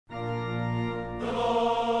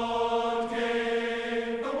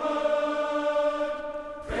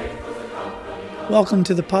Welcome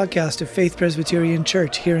to the podcast of Faith Presbyterian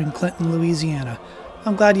Church here in Clinton, Louisiana.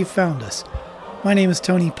 I'm glad you found us. My name is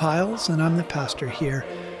Tony Piles, and I'm the pastor here.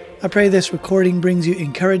 I pray this recording brings you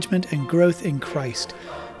encouragement and growth in Christ,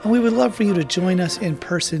 and we would love for you to join us in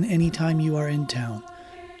person anytime you are in town.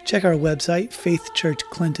 Check our website,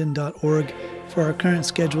 faithchurchclinton.org, for our current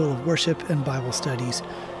schedule of worship and Bible studies,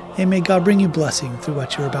 and may God bring you blessing through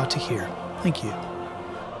what you're about to hear. Thank you.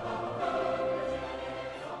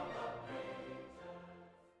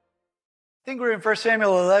 I think we're in 1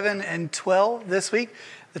 Samuel 11 and 12 this week.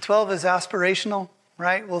 The 12 is aspirational,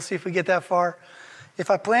 right? We'll see if we get that far.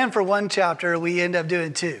 If I plan for one chapter, we end up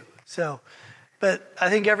doing two. But I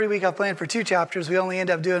think every week I plan for two chapters, we only end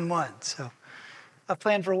up doing one. So I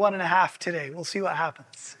planned for 1.5 today. We'll see what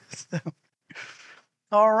happens.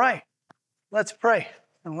 All right, let's pray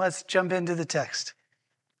and let's jump into the text.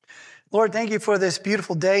 Lord, thank you for this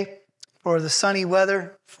beautiful day, for the sunny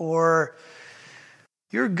weather, for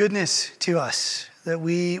your goodness to us that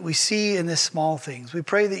we see in the small things. We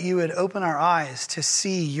pray that you would open our eyes to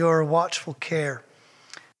see your watchful care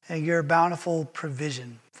and your bountiful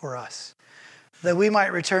provision for us, that we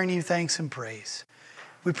might return you thanks and praise.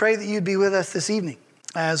 We pray that you'd be with us this evening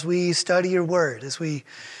as we study your word, as we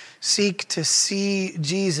seek to see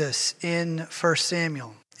Jesus in 1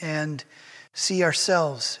 Samuel and see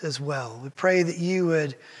ourselves as well. We pray that you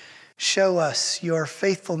would show us your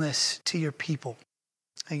faithfulness to your people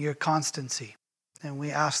and your constancy. And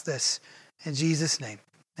we ask this in Jesus' name.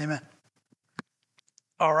 Amen.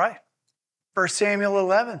 All right. 1 Samuel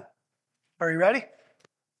 11. Are you ready?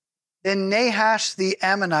 Then Nahash the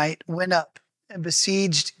Ammonite went up and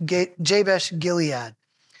besieged Jabesh Gilead.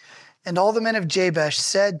 And all the men of Jabesh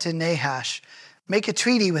said to Nahash, "Make a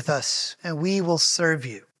treaty with us, and we will serve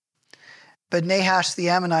you." But Nahash the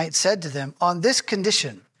Ammonite said to them, "On this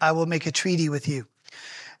condition I will make a treaty with you,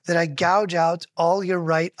 that I gouge out all your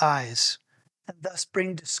right eyes, and thus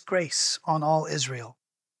bring disgrace on all Israel."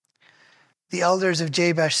 The elders of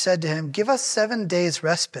Jabesh said to him, "Give us 7 days'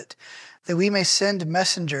 respite, that we may send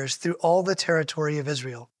messengers through all the territory of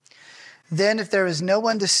Israel. Then, if there is no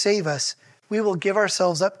one to save us, we will give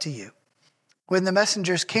ourselves up to you." When the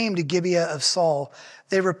messengers came to Gibeah of Saul,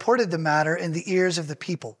 they reported the matter in the ears of the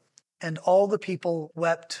people, and all the people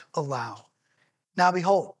wept aloud. Now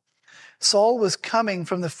behold, Saul was coming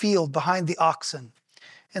from the field behind the oxen.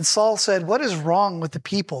 And Saul said, "What is wrong with the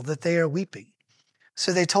people that they are weeping?"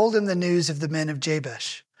 So they told him the news of the men of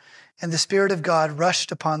Jabesh. And the Spirit of God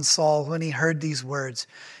rushed upon Saul when he heard these words,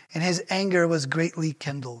 and his anger was greatly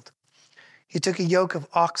kindled. He took a yoke of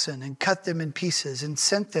oxen and cut them in pieces and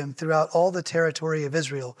sent them throughout all the territory of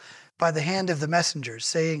Israel by the hand of the messengers,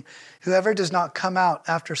 saying, "Whoever does not come out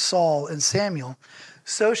after Saul and Samuel,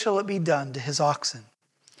 so shall it be done to his oxen."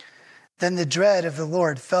 Then the dread of the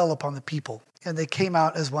Lord fell upon the people, and they came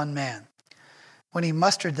out as one man. When he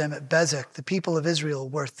mustered them at Bezek, the people of Israel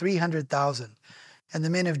were 300,000, and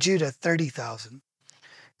the men of Judah 30,000.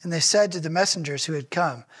 And they said to the messengers who had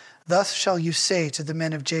come, "Thus shall you say to the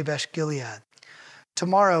men of Jabesh Gilead,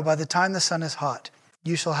 tomorrow by the time the sun is hot,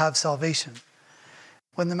 you shall have salvation."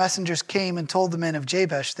 When the messengers came and told the men of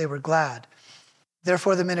Jabesh, they were glad.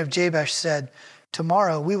 Therefore the men of Jabesh said,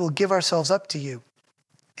 "Tomorrow we will give ourselves up to you,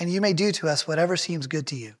 and you may do to us whatever seems good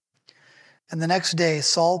to you." And the next day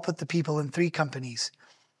Saul put the people in 3 companies,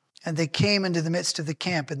 and they came into the midst of the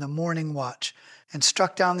camp in the morning watch, and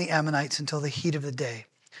struck down the Ammonites until the heat of the day.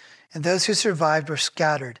 And those who survived were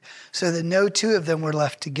scattered, so that no 2 of them were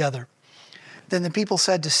left together. Then the people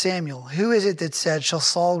said to Samuel, "Who is it that said, 'Shall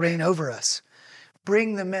Saul reign over us?'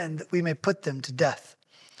 Bring the men that we may put them to death."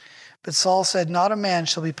 But Saul said, "Not a man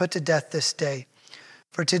shall be put to death this day,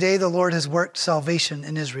 for today the Lord has worked salvation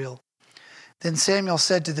in Israel." Then Samuel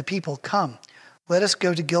said to the people, "Come, let us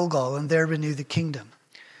go to Gilgal and there renew the kingdom."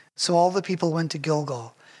 So all the people went to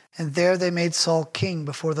Gilgal, and there they made Saul king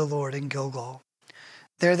before the Lord in Gilgal.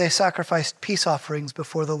 There they sacrificed peace offerings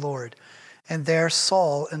before the Lord, and there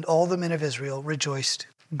Saul and all the men of Israel rejoiced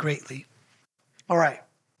greatly. All right,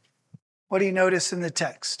 what do you notice in the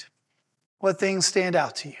text? What things stand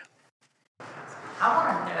out to you? I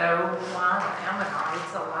want to know why the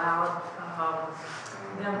Ammonites allowed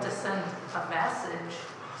them to send a message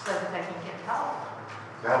so that they can get help.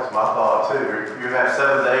 That was my thought too. You have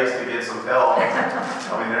 7 days to get some help.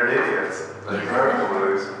 I mean, they're idiots. They deserve to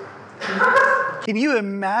lose. Can you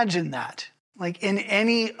imagine that? Like in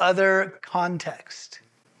any other context,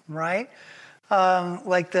 right?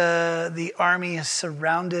 Like the army has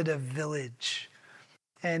surrounded a village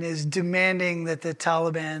and is demanding that the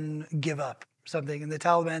Taliban give up something. And the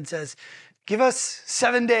Taliban says, "Give us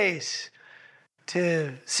 7 days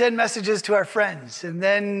to send messages to our friends. And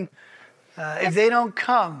then If they don't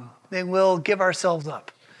come, then we'll give ourselves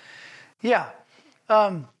up. Yeah.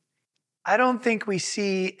 I don't think we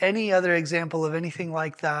see any other example of anything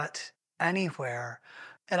like that anywhere.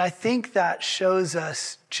 And I think that shows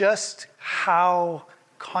us just how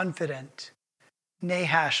confident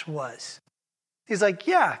Nahash was. He's like,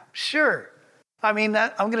 yeah, sure. I mean,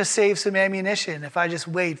 I'm going to save some ammunition if I just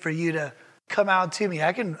wait for you to come out to me.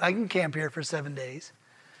 I can camp here for 7 days.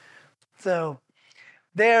 So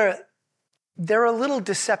they're a little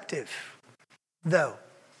deceptive, though.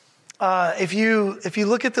 If you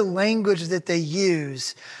look at the language that they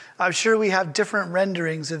use, I'm sure we have different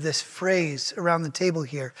renderings of this phrase around the table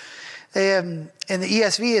here. In the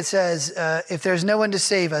ESV, it says, if there's no one to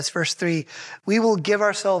save us, verse 3, we will give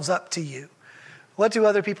ourselves up to you. What do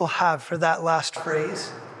other people have for that last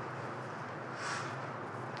phrase?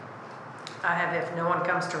 I have, if no one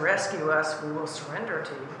comes to rescue us, we will surrender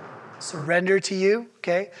to you. Surrender to you,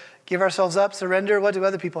 okay. Give ourselves up, surrender. What do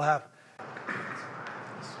other people have?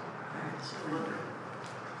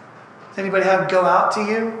 Does anybody have go out to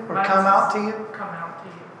you or come out to you? Come out to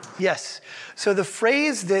you. Yes. So the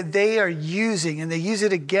phrase that they are using, and they use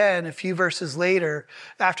it again a few verses later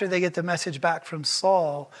after they get the message back from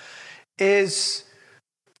Saul, is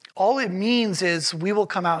all it means is we will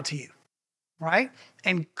come out to you, right?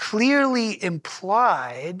 And clearly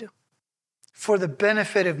implied for the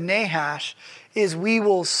benefit of Nahash is we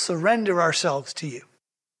will surrender ourselves to you.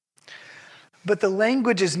 But the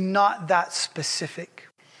language is not that specific.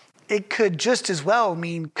 It could just as well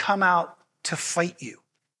mean come out to fight you,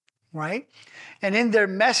 right? And in their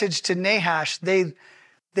message to Nahash, they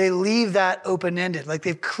leave that open-ended. Like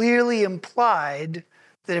they've clearly implied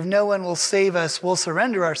that if no one will save us, we'll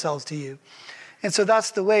surrender ourselves to you. And so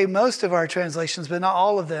that's the way most of our translations, but not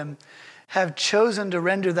all of them, have chosen to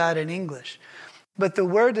render that in English. But the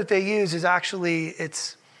word that they use is actually,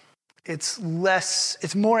 it's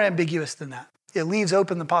more ambiguous than that. It leaves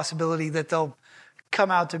open the possibility that they'll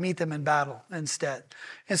come out to meet them in battle instead.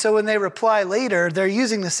 And so when they reply later, they're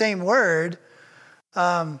using the same word.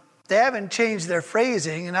 They haven't changed their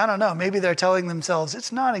phrasing, and I don't know, maybe they're telling themselves,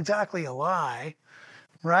 it's not exactly a lie,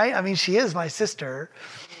 right? I mean, she is my sister.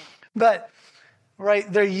 But, right,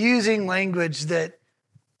 they're using language that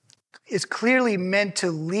is clearly meant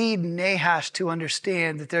to lead Nahash to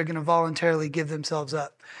understand that they're going to voluntarily give themselves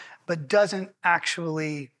up, but doesn't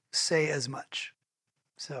actually say as much.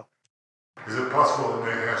 So, is it possible that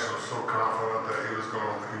Nahash was so confident that he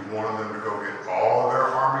wanted them to go get all of their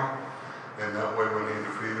army, and that way when he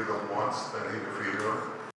defeated them once, that he defeated them?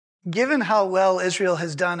 Given how well Israel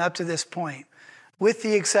has done up to this point, with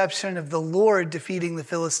the exception of the Lord defeating the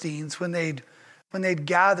Philistines when they'd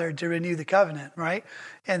gathered to renew the covenant, right?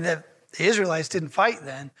 And the Israelites didn't fight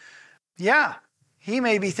then. Yeah, he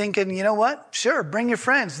may be thinking, you know what? Sure, bring your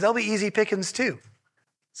friends. They'll be easy pickings too.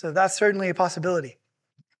 So that's certainly a possibility.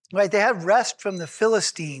 Right, they had rest from the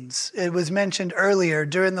Philistines. It was mentioned earlier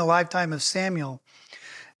during the lifetime of Samuel.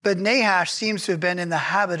 But Nahash seems to have been in the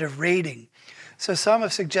habit of raiding. So some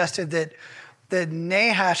have suggested that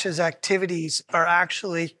Nahash's activities are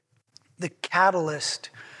actually the catalyst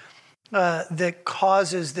that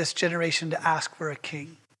causes this generation to ask for a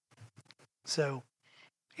king. So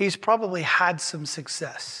he's probably had some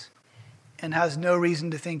success and has no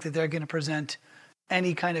reason to think that they're going to present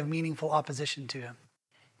any kind of meaningful opposition to him.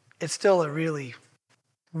 It's still a really,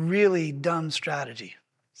 really dumb strategy.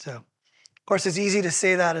 So, of course, it's easy to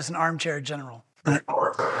say that as an armchair general. Or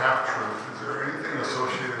it's a half-truth. Is there anything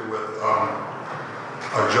associated with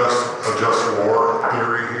a just war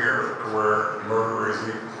theory here where murder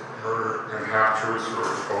and half-truths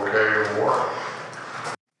are okay in war?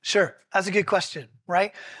 Sure. That's a good question,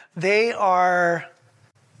 right? They're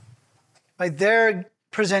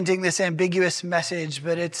presenting this ambiguous message,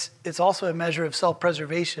 but it's also a measure of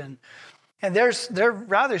self-preservation. And they're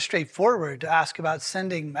rather straightforward to ask about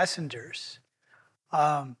sending messengers.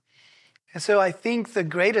 And so I think the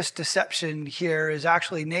greatest deception here is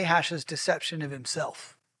actually Nahash's deception of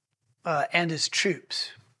himself and his troops,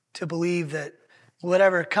 to believe that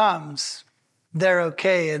whatever comes, they're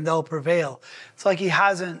okay and they'll prevail. It's like he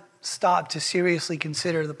hasn't stopped to seriously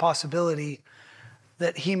consider the possibility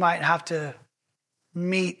that he might have to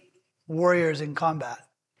meet warriors in combat.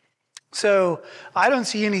 So I don't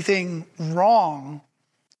see anything wrong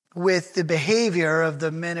with the behavior of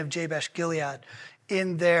the men of Jabesh Gilead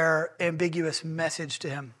in their ambiguous message to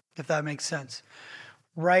him, if that makes sense,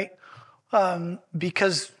 right?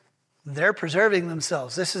 Because they're preserving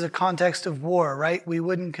themselves. This is a context of war, right? We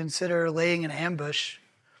wouldn't consider laying an ambush,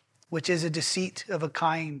 which is a deceit of a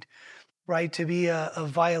kind, right, to be a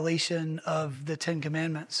violation of the Ten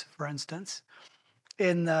Commandments, for instance.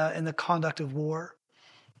 in the conduct of war.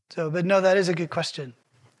 So, but no, that is a good question.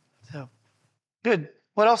 So, good.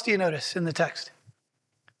 What else do you notice in the text?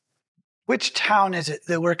 Which town is it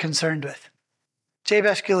that we're concerned with?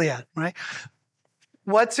 Jabesh Gilead, right?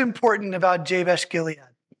 What's important about Jabesh Gilead?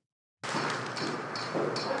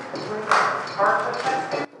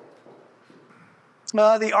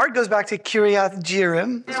 The ark goes back to Kiriath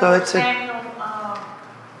Jearim, so it's Samuel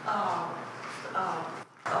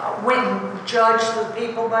went and judged the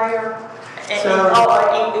people there.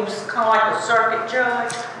 And it was kind of like a circuit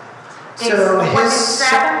judge. So was it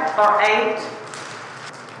 7 or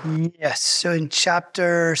 8? Yes. So in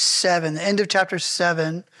chapter 7, the end of chapter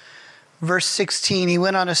 7, verse 16, he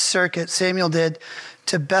went on a circuit, Samuel did,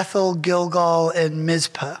 to Bethel, Gilgal, and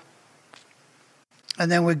Mizpah.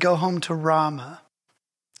 And then would go home to Ramah.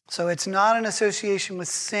 So it's not an association with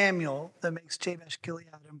Samuel that makes Jabesh Gilead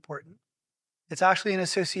important. It's actually an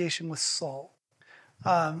association with Saul.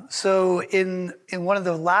 So in one of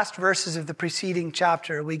the last verses of the preceding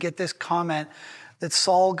chapter, we get this comment that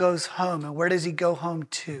Saul goes home. And where does he go home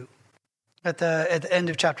to? At the end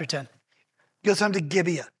of chapter 10. He goes home to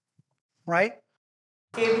Gibeah, right?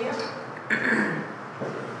 Gibeah.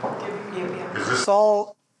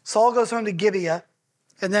 Saul goes home to Gibeah,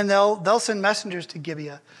 and then they'll send messengers to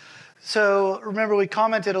Gibeah. So remember, we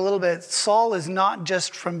commented a little bit, Saul is not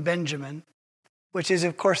just from Benjamin, which is,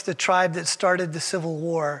 of course, the tribe that started the civil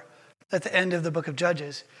war at the end of the book of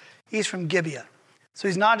Judges. He's from Gibeah. So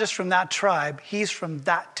he's not just from that tribe, he's from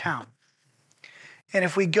that town. And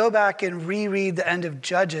if we go back and reread the end of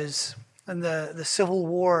Judges and the civil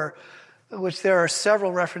war, which there are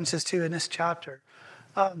several references to in this chapter,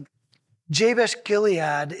 Jabesh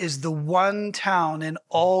Gilead is the one town in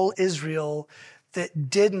all Israel that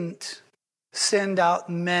didn't send out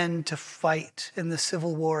men to fight in the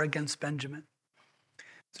civil war against Benjamin.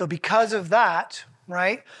 So because of that,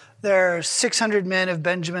 right, there are 600 men of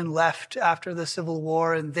Benjamin left after the civil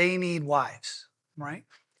war, and they need wives, right?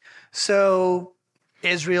 So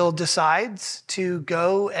Israel decides to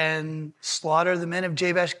go and slaughter the men of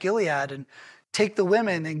Jabesh Gilead and take the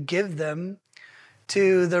women and give them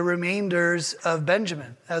to the remainders of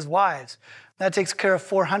Benjamin as wives. That takes care of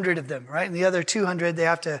 400 of them, right? And the other 200, they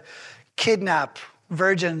have to kidnap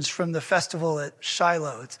virgins from the festival at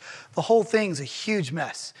Shiloh. The whole thing's a huge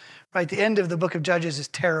mess, right? The end of the book of Judges is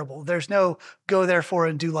terrible. There's no go therefore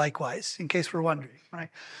and do likewise, in case we're wondering, right?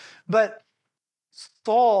 But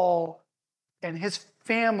Saul and his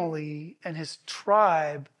family and his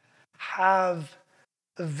tribe have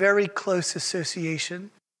a very close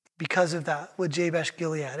association because of that with Jabesh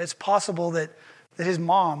Gilead. It's possible that his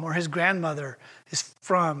mom or his grandmother is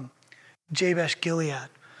from Jabesh Gilead.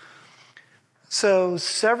 So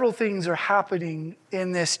several things are happening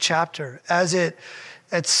in this chapter as it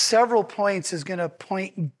at several points is going to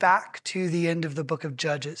point back to the end of the book of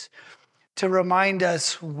Judges to remind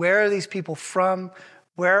us, where are these people from?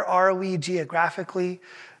 Where are we geographically?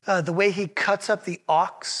 The way he cuts up the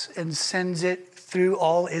ox and sends it through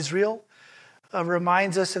all Israel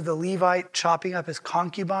reminds us of the Levite chopping up his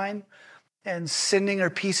concubine and sending her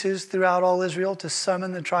pieces throughout all Israel to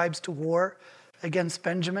summon the tribes to war against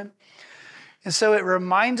Benjamin. And so it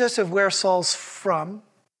reminds us of where Saul's from,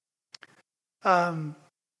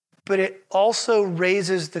 but it also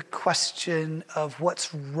raises the question of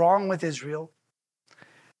what's wrong with Israel.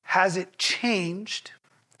 Has it changed?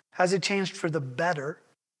 Has it changed for the better,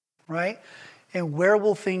 right? And where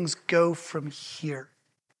will things go from here?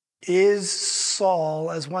 Is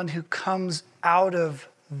Saul, as one who comes out of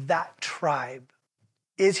that tribe,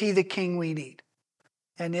 is he the king we need?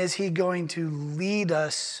 And is he going to lead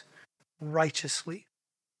us righteously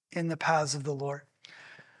in the paths of the Lord?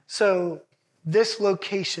 So this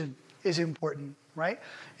location is important, right?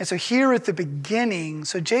 And so here at the beginning,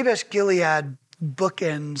 so Jabesh Gilead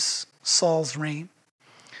bookends Saul's reign,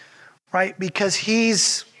 right? Because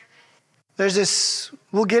there's this,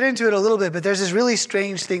 we'll get into it a little bit, but there's this really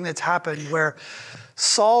strange thing that's happened where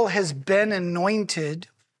Saul has been anointed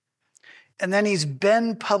and then he's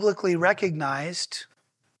been publicly recognized,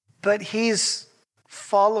 but he's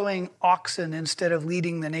following oxen instead of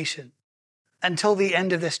leading the nation until the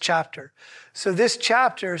end of this chapter. So this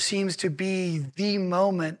chapter seems to be the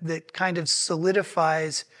moment that kind of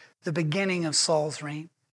solidifies the beginning of Saul's reign.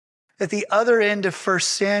 At the other end of 1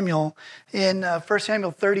 Samuel, in 1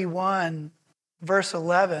 Samuel 31, verse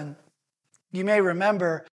 11, you may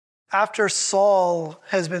remember, after Saul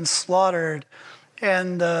has been slaughtered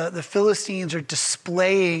and the Philistines are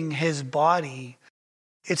displaying his body,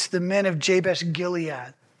 it's the men of Jabesh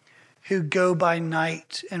Gilead who go by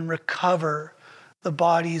night and recover the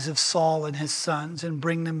bodies of Saul and his sons and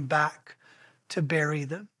bring them back to bury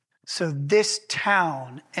them. So this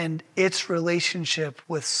town and its relationship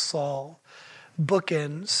with Saul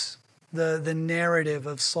bookends the narrative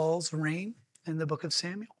of Saul's reign in the book of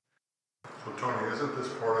Samuel. So Tony, isn't this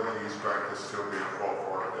part of the East Bank that's still being fought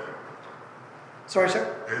for today? Sorry,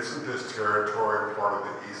 sir? Isn't this territory part of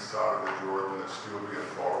the east side of the Jordan that's still being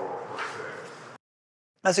fought over today?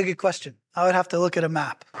 That's a good question. I would have to look at a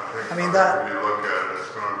map. I mean, think that- when you look at it,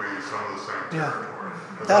 it's going to be some of the same Yeah.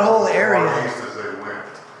 territory. That whole area- As far east as they went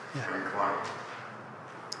and claimed.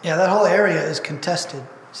 Yeah, that whole area is contested.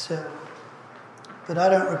 So, but I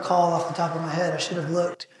don't recall off the top of my head. I should have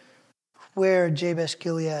looked where Jabesh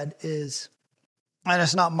Gilead is. And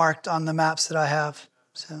it's not marked on the maps that I have.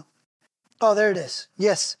 So, oh, there it is.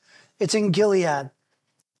 Yes, it's in Gilead.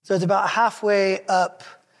 So it's about halfway up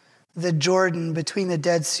the Jordan between the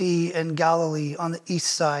Dead Sea and Galilee on the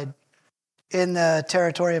east side in the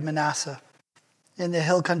territory of Manasseh, in the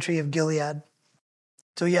hill country of Gilead.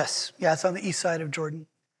 So yes, it's on the east side of Jordan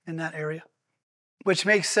in that area, which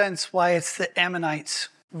makes sense why it's the Ammonites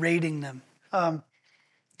raiding them.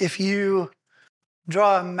 If you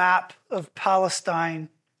draw a map of Palestine,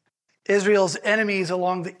 Israel's enemies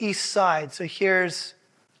along the east side. So here's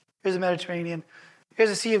the Mediterranean. Here's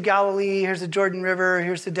the Sea of Galilee. Here's the Jordan River.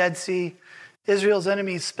 Here's the Dead Sea. Israel's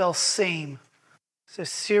enemies spell same. So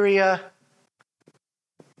Syria,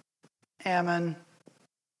 Ammon,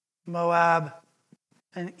 Moab,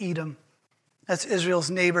 and Edom. That's Israel's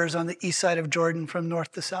neighbors on the east side of Jordan from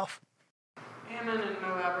north to south. Ammon and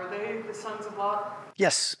Moab, are they the sons of Lot?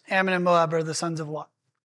 Yes, Ammon and Moab are the sons of Lot.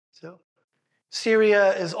 So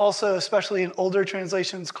Syria is also, especially in older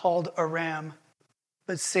translations, called Aram,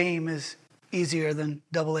 but same is easier than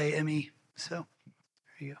AAME. So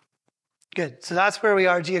there you go. Good. So that's where we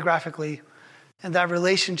are geographically, and that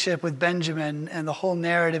relationship with Benjamin and the whole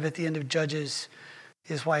narrative at the end of Judges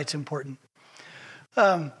is why it's important.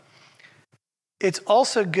 It's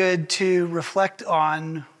also good to reflect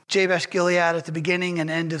on Jabesh Gilead at the beginning and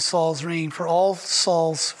end of Saul's reign, for all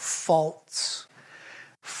Saul's faults,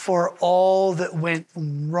 for all that went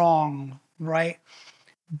wrong, right?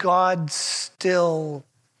 God still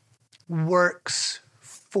works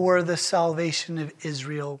for the salvation of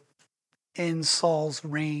Israel in Saul's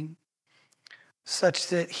reign, such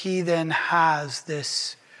that he then has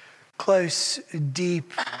this close,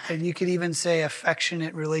 deep, and you could even say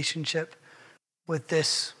affectionate relationship with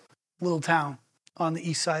this little town on the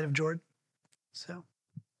east side of Jordan. So,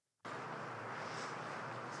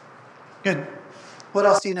 good. What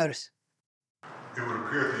else do you notice? It would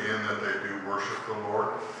appear at the end that they do worship the Lord.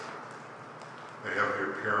 They have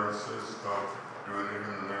the appearances of doing it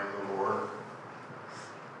in the name of the Lord.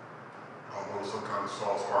 Although sometimes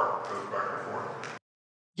Saul's heart goes back and forth.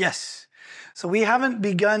 Yes. So we haven't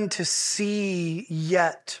begun to see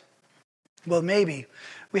yet, well, maybe,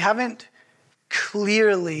 we haven't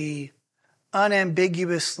clearly,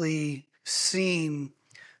 unambiguously seen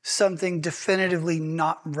something definitively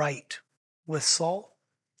not right with Saul.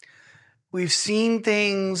 We've seen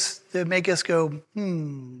things that make us go,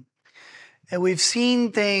 And we've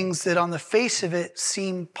seen things that on the face of it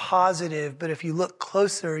seem positive, but if you look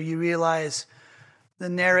closer, you realize the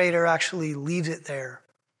narrator actually leaves it there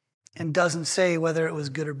and doesn't say whether it was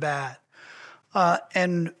good or bad.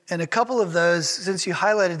 And a couple of those, since you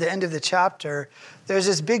highlighted the end of the chapter, there's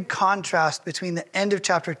this big contrast between the end of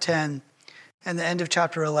chapter 10 and the end of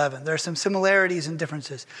chapter 11. There are some similarities and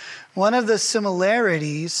differences. One of the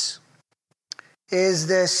similarities is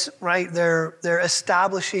this, right? They're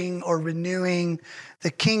establishing or renewing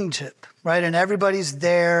the kingship, right? And everybody's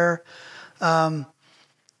there. And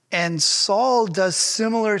Saul does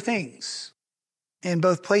similar things in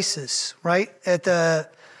both places, right?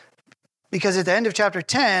 Because at the end of chapter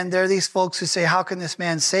 10, there are these folks who say, how can this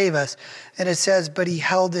man save us? And it says, but he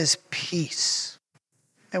held his peace.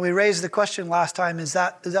 And we raised the question last time, is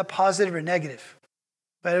that positive or negative?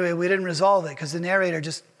 By the way, we didn't resolve it because the narrator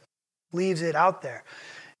just leaves it out there.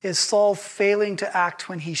 Is Saul failing to act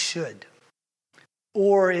when he should?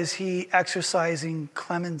 Or is he exercising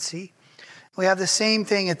clemency? We have the same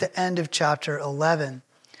thing at the end of chapter 11.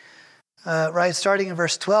 Right, starting in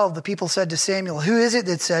verse 12, the people said to Samuel, who is it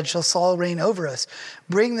that said, shall Saul reign over us?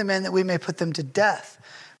 Bring the men that we may put them to death.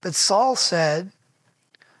 But Saul said,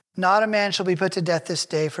 not a man shall be put to death this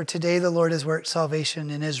day, for today the Lord has worked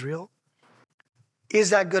salvation in Israel. Is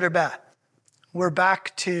that good or bad? We're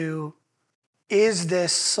back to, is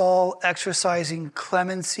this Saul exercising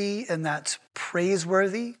clemency, and that's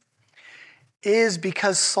praiseworthy? Is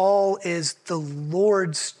because Saul is the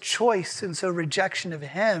Lord's choice, and so rejection of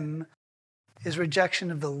him is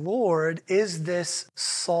rejection of the Lord. Is this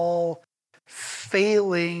Saul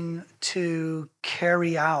failing to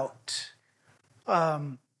carry out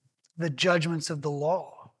the judgments of the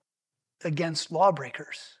law against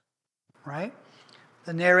lawbreakers, right?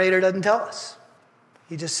 The narrator doesn't tell us.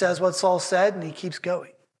 He just says what Saul said and he keeps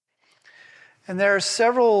going. And there are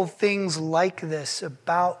several things like this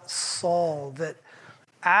about Saul that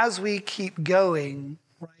as we keep going,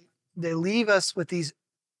 right, they leave us with these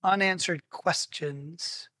unanswered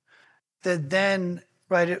questions that then,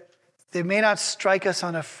 right, they may not strike us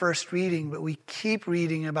on a first reading, but we keep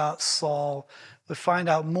reading about Saul. We find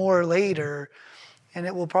out more later, and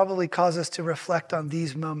it will probably cause us to reflect on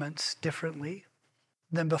these moments differently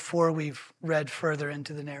than before we've read further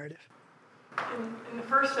into the narrative. In the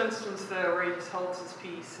first instance, though, where he just holds his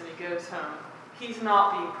peace and he goes home, he's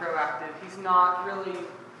not being proactive. He's not really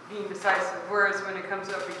being decisive. Whereas when it comes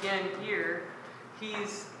up again here,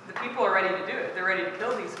 the people are ready to do it. They're ready to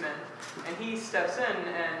kill these men. And he steps in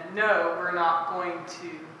and, no, we're not going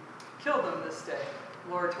to kill them this day.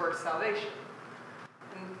 Lord, towards salvation.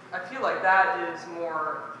 And I feel like that is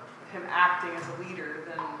more him acting as a leader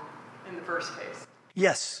than in the first case.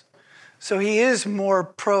 Yes. So he is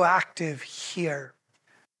more proactive here.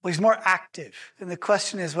 Well, he's more active. And the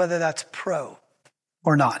question is whether that's pro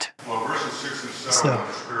or not. Well, verses 6 and 7, when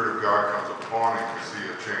the Spirit of God comes upon him, we see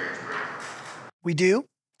a change made. We do.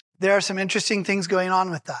 There are some interesting things going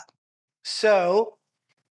on with that. So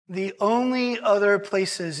the only other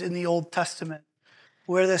places in the Old Testament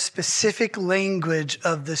where the specific language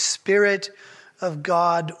of the Spirit of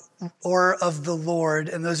God or of the Lord,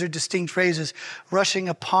 and those are distinct phrases, rushing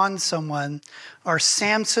upon someone, are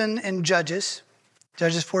Samson in Judges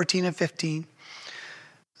 14 and 15,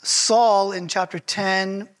 Saul in chapter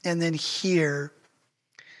 10, and then here,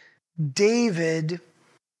 David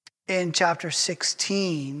in chapter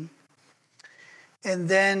 16, and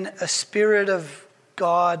then a spirit of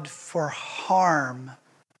God for harm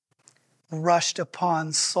rushed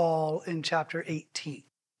upon Saul in chapter 18.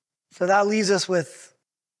 So that leaves us with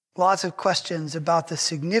lots of questions about the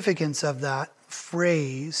significance of that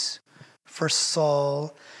phrase for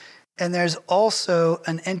Saul. And there's also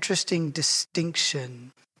an interesting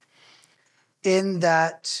distinction in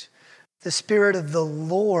that the Spirit of the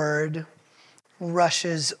Lord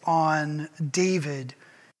rushes on David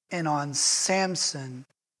and on Samson.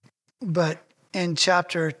 But in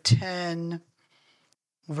chapter 10,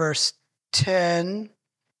 verse 10,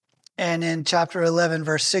 and in chapter 11,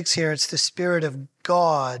 verse 6 here, it's the Spirit of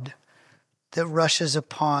God that rushes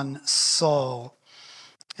upon Saul.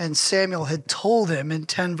 And Samuel had told him in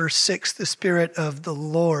 10, verse 6, the Spirit of the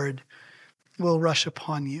Lord will rush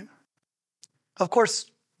upon you. Of course,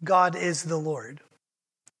 God is the Lord.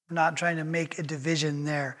 We're not trying to make a division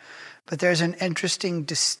there. But there's an interesting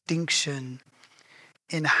distinction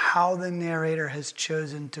in how the narrator has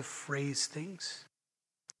chosen to phrase things.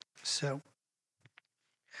 So,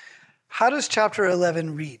 how does chapter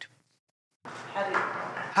 11 read?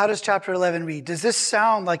 How does chapter 11 read? Does this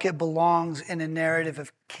sound like it belongs in a narrative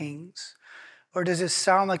of Kings? Or does it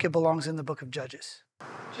sound like it belongs in the book of Judges?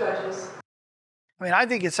 Judges. I mean, I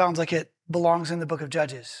think it sounds like it belongs in the book of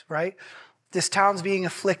Judges, right? This town's being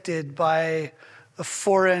afflicted by a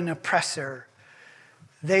foreign oppressor.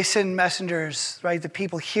 They send messengers, right? The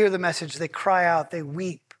people hear the message, they cry out, they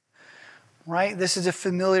weep, right? This is a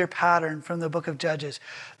familiar pattern from the book of Judges.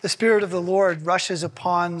 The Spirit of the Lord rushes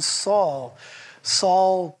upon Saul.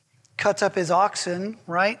 Saul cuts up his oxen,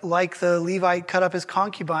 right? Like the Levite cut up his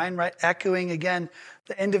concubine, right? Echoing again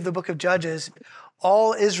the end of the book of Judges.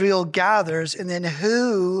 All Israel gathers, and then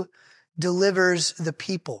who delivers the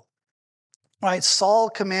people? Right?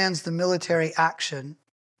 Saul commands the military action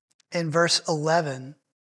in verse 11.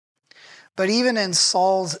 But even in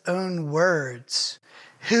Saul's own words,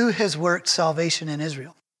 who has worked salvation in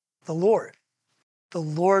Israel? The Lord. The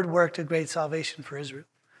Lord worked a great salvation for Israel.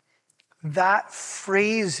 That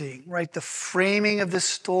phrasing, right, the framing of the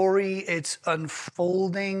story, its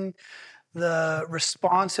unfolding, the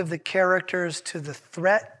response of the characters to the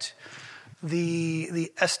threat,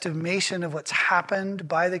 the estimation of what's happened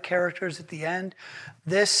by the characters at the end,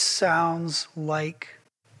 this sounds like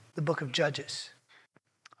the book of Judges.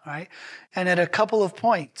 All right? And at a couple of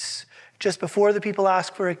points, just before the people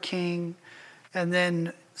ask for a king, and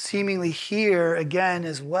then seemingly here again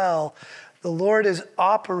as well, the Lord is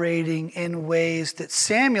operating in ways that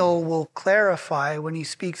Samuel will clarify when he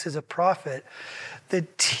speaks as a prophet,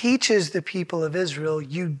 that teaches the people of Israel,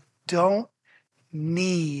 you don't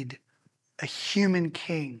need a human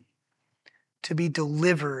king to be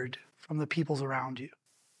delivered from the peoples around you.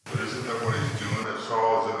 But isn't that what he's doing? That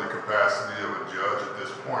Saul is in the capacity of a judge at this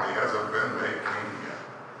point. He hasn't been made king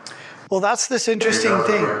yet. Well, that's this interesting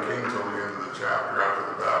thing. He doesn't be king till the end of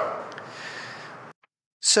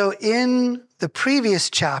So in the previous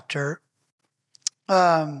chapter,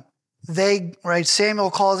 Samuel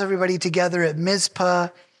calls everybody together at Mizpah,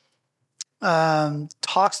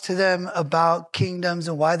 talks to them about kingdoms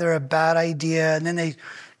and why they're a bad idea. And then they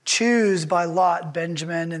choose by lot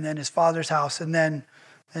Benjamin and then his father's house and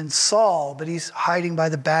Saul, but he's hiding by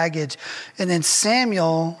the baggage. And then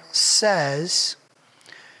Samuel says,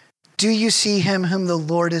 "Do you see him whom the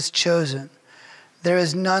Lord has chosen? There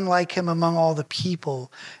is none like him among all the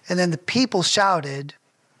people." And then the people shouted,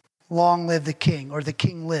 "Long live the king," or "the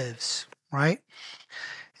king lives," right?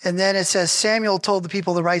 And then it says, Samuel told the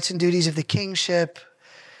people the rights and duties of the kingship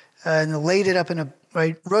and laid it up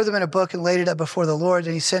wrote them in a book and laid it up before the Lord,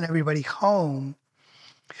 and he sent everybody home.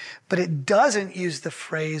 But it doesn't use the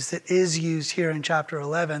phrase that is used here in chapter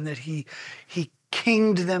 11, that he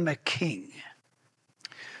kinged them a king.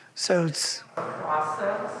 So it's a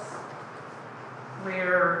process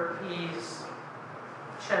where he's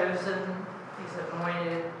chosen, he's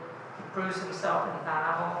anointed, he proves himself in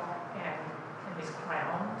battle, and he's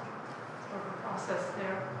crowned. Sort of a process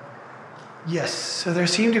there. Yes, so there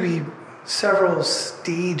seem to be several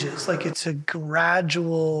stages, like it's a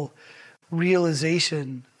gradual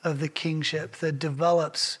realization of the kingship that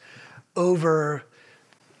develops over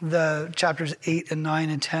the chapters 8 and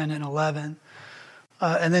 9 and 10 and 11,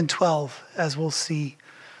 and then 12, as we'll see.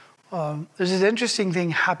 There's this interesting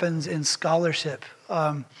thing happens in scholarship.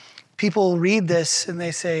 People read this and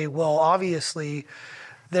they say, well, obviously,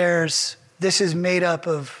 this is made up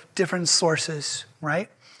of different sources, right?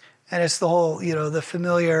 And it's the whole, the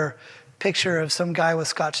familiar picture of some guy with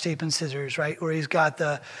scotch tape and scissors, right? Where he's got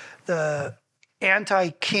the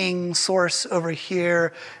anti-king source over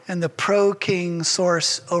here and the pro-king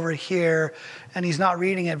source over here, and he's not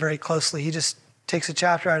reading it very closely. He just takes a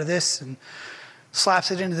chapter out of this and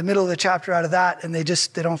slaps it into the middle of the chapter out of that, and they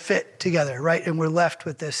don't fit together, right? And we're left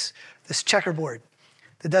with this checkerboard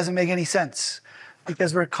that doesn't make any sense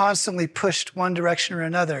because we're constantly pushed one direction or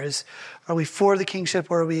another. Are we for the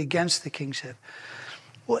kingship or are we against the kingship?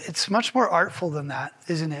 Well, it's much more artful than that,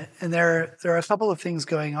 isn't it? And there are a couple of things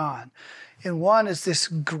going on. And one is this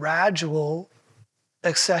gradual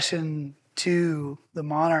accession to the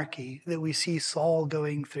monarchy that we see Saul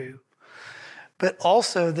going through, but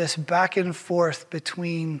also this back and forth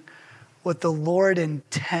between what the Lord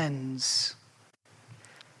intends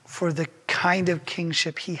for the kind of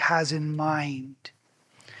kingship he has in mind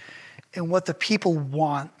and what the people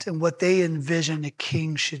want and what they envision a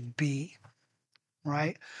king should be,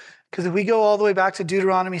 right? Because if we go all the way back to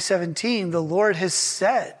Deuteronomy 17, the Lord has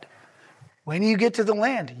said, when you get to the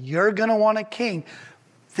land, you're going to want a king.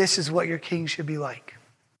 This is what your king should be like.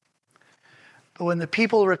 But when the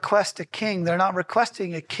people request a king, they're not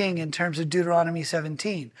requesting a king in terms of Deuteronomy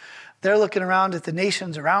 17. They're looking around at the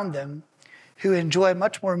nations around them who enjoy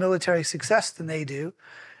much more military success than they do.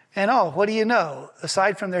 And what do you know?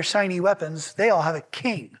 Aside from their shiny weapons, they all have a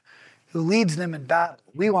king who leads them in battle.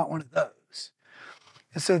 We want one of those.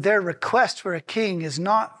 And so their request for a king is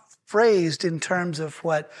not phrased in terms of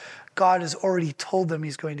what God has already told them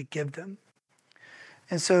he's going to give them.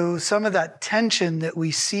 And so some of that tension that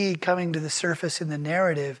we see coming to the surface in the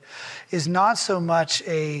narrative is not so much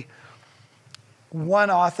one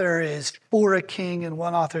author is for a king and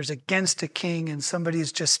one author is against a king and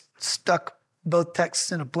somebody's just stuck both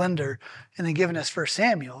texts in a blender and then given us 1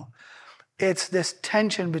 Samuel. It's this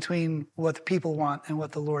tension between what the people want and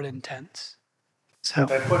what the Lord intends. So,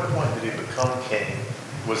 at what point did he become king?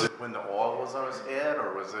 Was it when the oil was on his head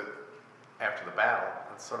or was it after the battle?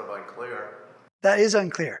 It's sort of unclear. That is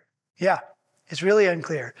unclear. Yeah, it's really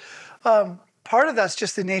unclear. Part of that's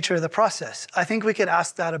just the nature of the process. I think we could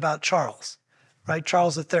ask that about Charles, right?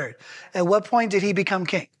 Charles III. At what point did he become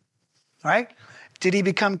king, right? Did he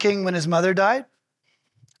become king when his mother died?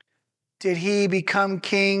 Did he become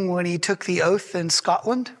king when he took the oath in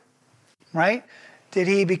Scotland, right? Did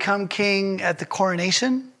he become king at the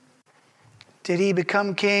coronation? Did he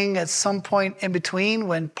become king at some point in between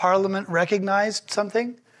when Parliament recognized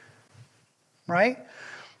something? Right?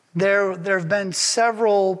 There have been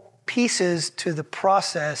several pieces to the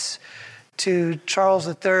process to Charles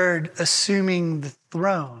III assuming the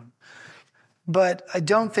throne. But I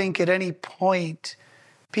don't think at any point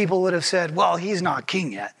people would have said, well, he's not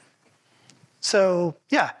king yet. So,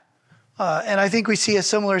 yeah. And I think we see a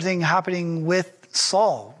similar thing happening with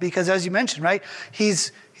Saul, because as you mentioned, right,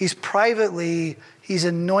 he's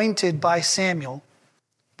anointed by Samuel,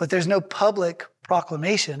 but there's no public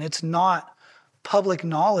proclamation. It's not public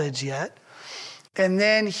knowledge yet. And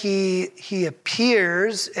then he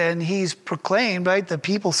appears and he's proclaimed, right? The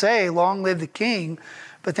people say, long live the king,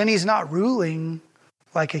 but then he's not ruling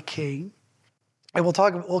like a king. And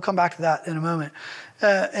we'll come back to that in a moment.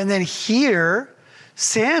 And then here,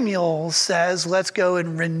 Samuel says, let's go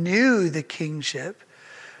and renew the kingship.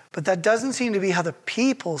 But that doesn't seem to be how the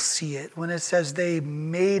people see it when it says they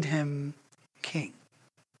made him king.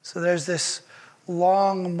 So there's this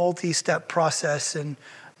long multi-step process, and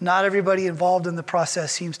not everybody involved in the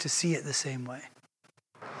process seems to see it the same way.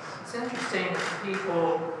 It's interesting that the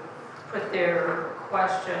people put their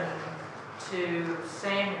question to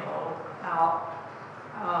Samuel about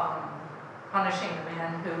punishing the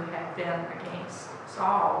men who had been against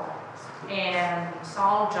Saul. And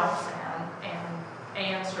Saul jumps in and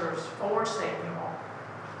answers for Samuel.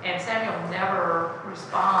 And Samuel never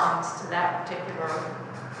responds to that particular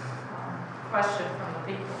question from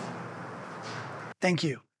the people. Thank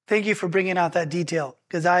you. Thank you for bringing out that detail,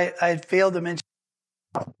 because I had failed to mention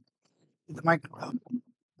the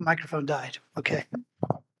microphone died. Okay.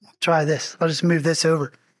 Try this. I'll just move this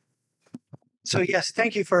over. So yes,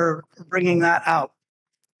 thank you for bringing that out.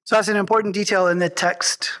 So that's an important detail in the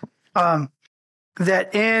text,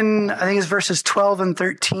 that in, I think it's verses 12 and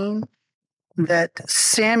 13, that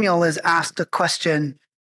Samuel is asked a question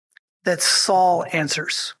that Saul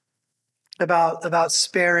answers about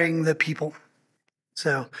sparing the people.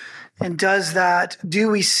 So, and do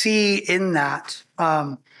we see in that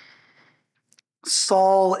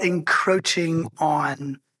Saul encroaching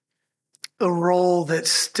on a role that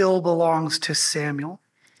still belongs to Samuel?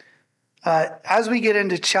 As we get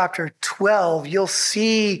into chapter 12, you'll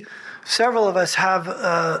see several of us have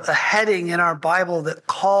a heading in our Bible that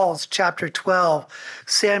calls chapter 12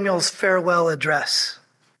 Samuel's farewell address.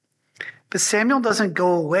 But Samuel doesn't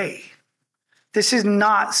go away. This is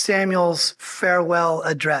not Samuel's farewell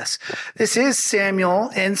address. This is Samuel,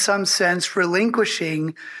 in some sense,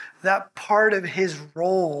 relinquishing that part of his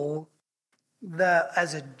role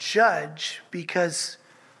as a judge, because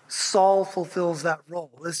Saul fulfills that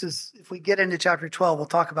role. This is, if we get into chapter 12, we'll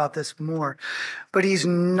talk about this more. But he's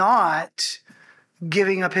not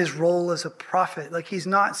giving up his role as a prophet. Like, he's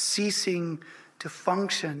not ceasing to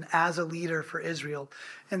function as a leader for Israel.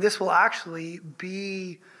 And this will actually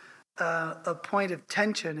be a point of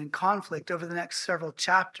tension and conflict over the next several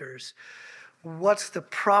chapters. What's the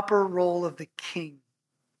proper role of the king?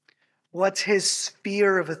 What's his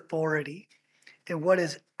sphere of authority? And what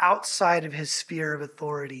is outside of his sphere of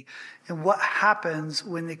authority? And what happens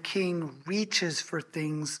when the king reaches for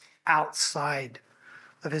things outside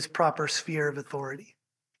of his proper sphere of authority,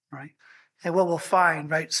 right? And what we'll find,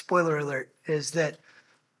 right, spoiler alert, is that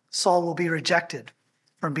Saul will be rejected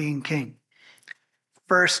from being king.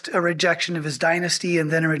 First, a rejection of his dynasty,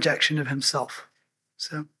 and then a rejection of himself.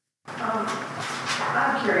 So,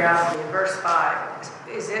 out of curiosity, in verse 5,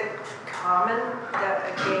 is it common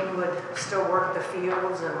that a king would still work the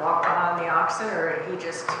fields and walk behind the oxen, or did he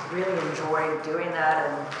just really enjoy doing that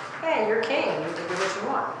and, hey, you're king, you can do what you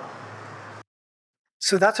want?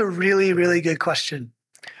 So that's a really, really good question.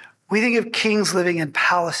 We think of kings living in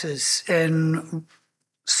palaces and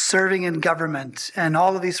serving in government and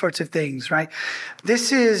all of these sorts of things, right?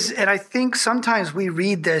 This is, and I think sometimes we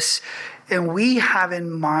read this and we have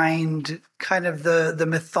in mind kind of the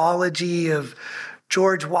mythology of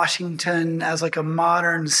George Washington as like a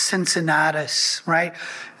modern Cincinnatus, right?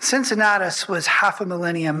 Cincinnatus was half a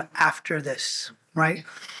millennium after this, right?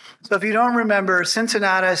 So if you don't remember,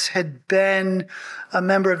 Cincinnatus had been a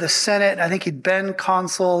member of the Senate. I think he'd been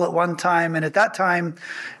consul at one time. And at that time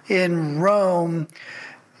in Rome,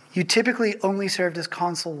 you typically only served as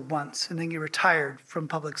consul once, and then you retired from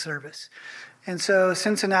public service. And so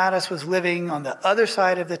Cincinnatus was living on the other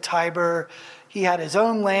side of the Tiber. He had his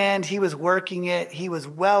own land. He was working it. He was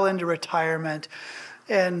well into retirement.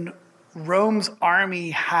 And Rome's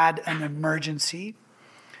army had an emergency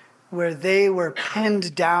where they were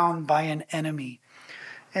pinned down by an enemy.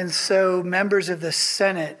 And so members of the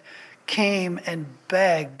Senate came and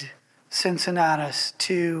begged Cincinnatus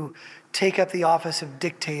to take up the office of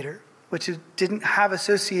dictator, which didn't have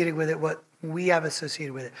associated with it what we have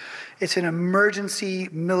associated with it. It's an emergency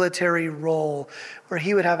military role where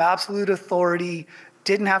he would have absolute authority,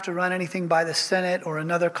 didn't have to run anything by the Senate or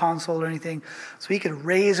another consul or anything. So he could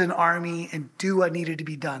raise an army and do what needed to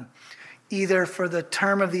be done, either for the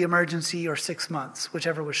term of the emergency or 6 months,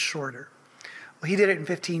 whichever was shorter. Well, he did it in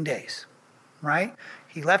 15 days, right?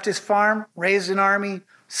 He left his farm, raised an army,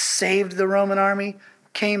 saved the Roman army,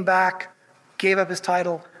 came back, gave up his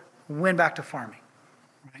title, went back to farming,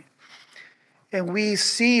 right? And we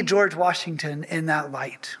see George Washington in that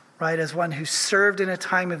light, right? As one who served in a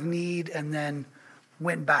time of need and then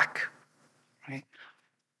went back, right?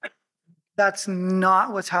 That's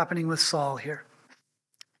not what's happening with Saul here.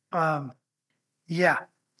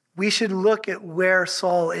 we should look at where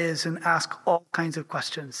Saul is and ask all kinds of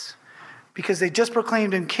questions. Because they just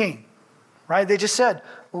proclaimed him king, right? They just said,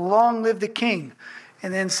 long live the king.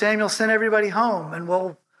 And then Samuel sent everybody home. And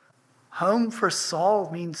well, home for Saul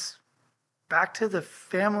means back to the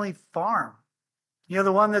family farm.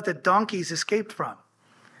 The one that the donkeys escaped from.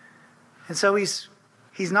 And so he's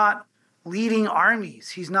not leading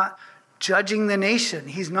armies. He's not judging the nation.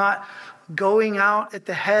 He's not going out at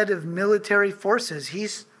the head of military forces.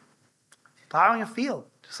 He's plowing a field,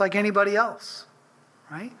 just like anybody else,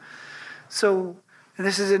 right? So, and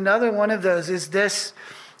this is another one of those. Is this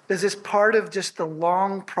part of just the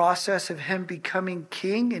long process of him becoming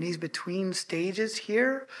king, and he's between stages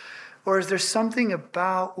here? Or is there something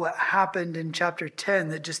about what happened in chapter 10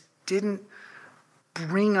 that just didn't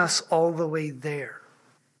bring us all the way there?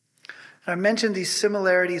 And I mentioned these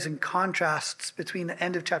similarities and contrasts between the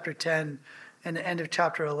end of chapter 10 and the end of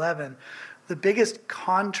chapter 11. The biggest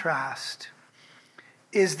contrast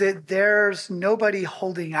is that there's nobody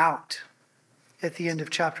holding out at the end of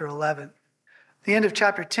chapter 11. At the end of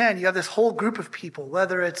chapter 10, you have this whole group of people,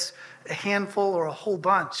 whether it's a handful or a whole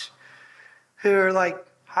bunch, who are like,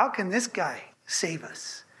 how can this guy save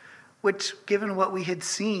us? Which, given what we had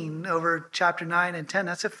seen over chapter 9 and 10,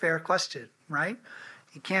 that's a fair question, right?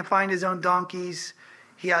 He can't find his own donkeys.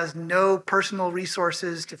 He has no personal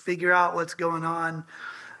resources to figure out what's going on.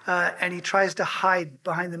 And he tries to hide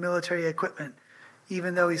behind the military equipment,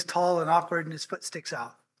 even though he's tall and awkward and his foot sticks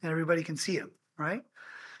out and everybody can see him, right?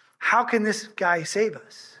 How can this guy save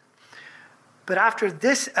us? But after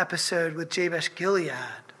this episode with Jabesh Gilead,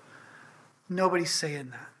 nobody's saying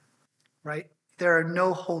that, right? There are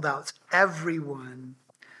no holdouts. Everyone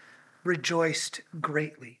rejoiced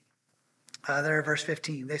greatly. There, verse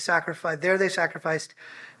 15. They sacrificed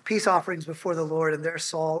peace offerings before the Lord, and there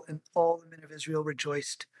Saul and all the men of Israel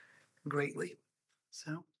rejoiced greatly.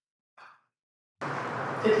 So,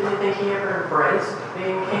 Did you think he ever embraced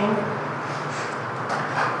being king?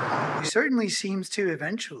 he certainly seems to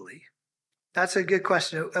eventually. That's a good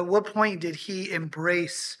question. At what point did he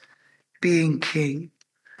embrace being king?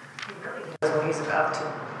 He really does when he's about to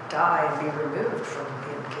die and be removed from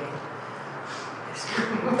being king.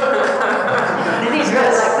 And he's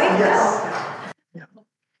really like, wait, no.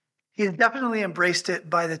 He's definitely embraced it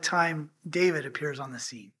by the time David appears on the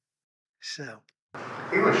scene. So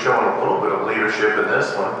He was showing a little bit of leadership in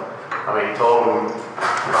this one. I mean, he told him,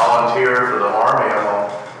 volunteer for the army, I'm going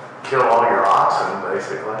to kill all your oxen,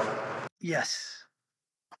 basically. yes.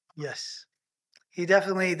 He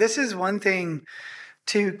definitely, this is one thing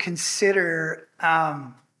to consider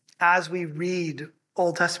as we read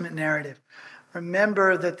Old Testament narrative.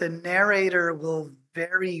 Remember that the narrator will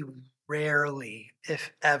very rarely,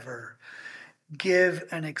 if ever, give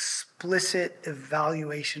an explicit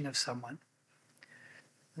evaluation of someone.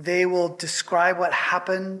 They will describe what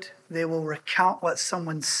happened. They will recount what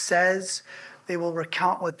someone says. They will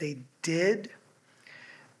recount what they did.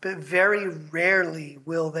 But very rarely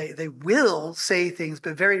will they will say things,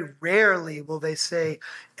 but very rarely will they say,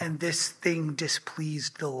 and this thing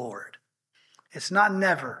displeased the Lord. It's not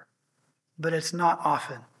never, but it's not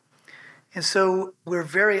often. And so we're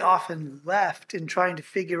very often left in trying to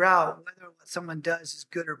figure out whether what someone does is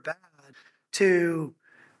good or bad, to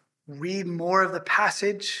read more of the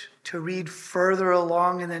passage, to read further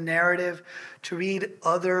along in the narrative, to read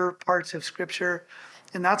other parts of Scripture.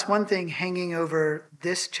 And that's one thing hanging over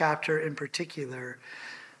this chapter in particular,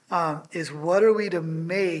 is what are we to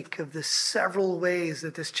make of the several ways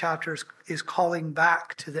that this chapter is calling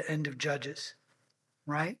back to the end of Judges,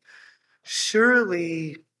 right?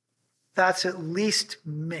 Surely that's at least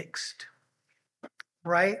mixed,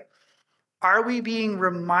 right? Are we being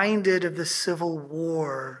reminded of the civil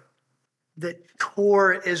war that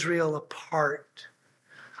tore Israel apart?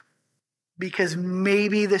 Because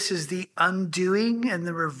maybe this is the undoing and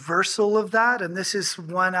the reversal of that, and this is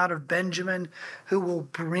one out of Benjamin who will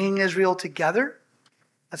bring Israel together?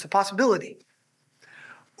 That's a possibility.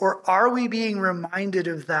 Or are we being reminded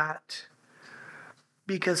of that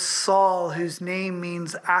because Saul, whose name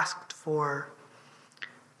means asked for,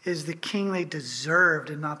 is the king they deserved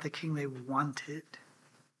and not the king they wanted,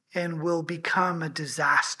 and will become a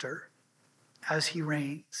disaster as he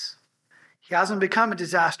reigns? He hasn't become a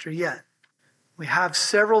disaster yet. We have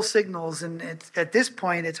several signals, and at this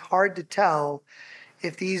point, it's hard to tell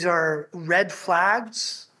if these are red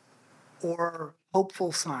flags or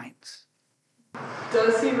hopeful signs.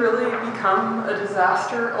 Does he really become a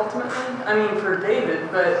disaster ultimately? I mean, for David,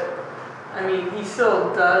 but I mean, he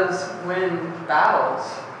still does win battles.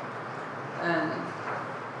 And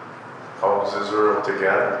Holds Israel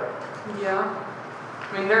together. yeah.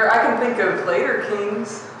 I mean, I can think of later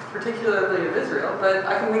kings particularly of Israel, but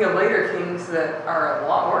I can think of later kings that are a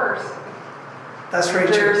lot worse. That's very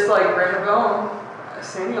true. There's like Rehoboam,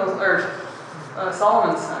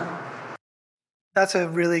 Solomon's son. That's a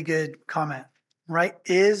really good comment, right?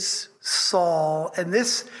 Is Saul, and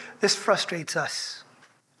this frustrates us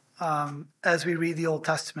as we read the Old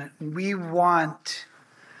Testament. We want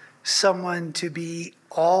someone to be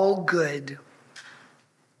all good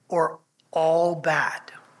or all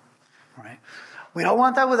bad, right? We don't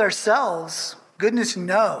want that with ourselves. Goodness,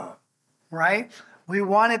 no, right? We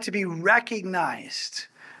want it to be recognized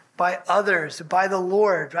by others, by the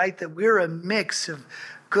Lord, right? That we're a mix of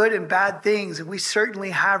good and bad things, and we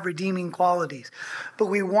certainly have redeeming qualities. But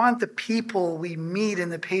we want the people we meet in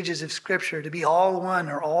the pages of Scripture to be all one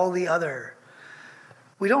or all the other.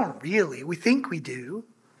 We don't really. We think we do.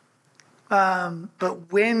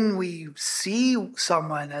 But when we see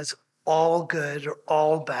someone as all good or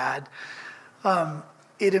all bad,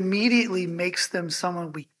 it immediately makes them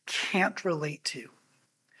someone we can't relate to.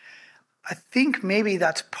 I think maybe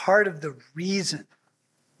that's part of the reason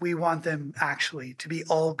we want them actually to be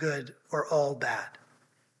all good or all bad.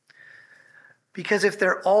 Because if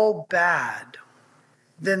they're all bad,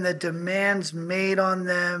 then the demands made on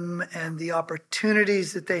them and the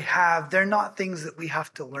opportunities that they have, they're not things that we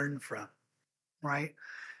have to learn from, right?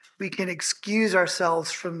 We can excuse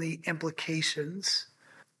ourselves from the implications,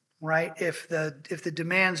 right? If the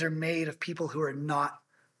demands are made of people who are not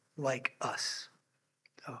like us.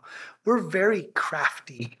 So we're very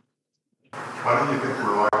crafty. Why do you think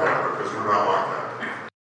we're like that? Because we're not like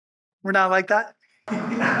that. We're not like that?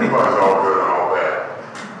 Everybody's all good and all bad.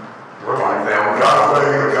 We're like that. God's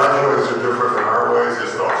ways are different than our ways.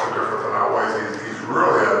 His thoughts are different than our ways. He's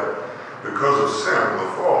really, because of sin, the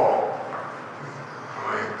fall,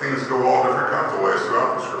 things go all different kinds of ways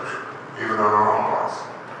throughout the Scripture, even in our own lives.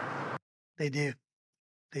 They do.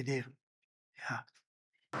 They do. Yeah.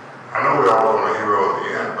 I know we all want a hero at the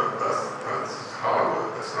end, but that's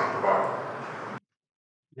Hollywood. That's not the Bible.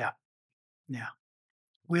 Yeah. Yeah.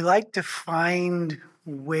 We like to find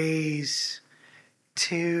ways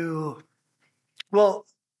to, well,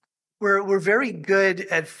 we're very good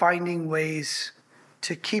at finding ways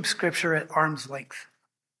to keep Scripture at arm's length,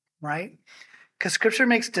 right? Because Scripture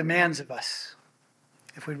makes demands of us.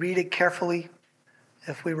 If we read it carefully,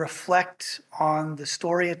 if we reflect on the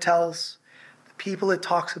story it tells, the people it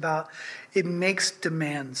talks about, it makes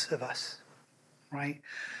demands of us, right?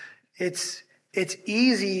 It's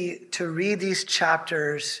easy to read these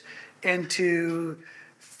chapters and to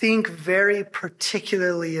think very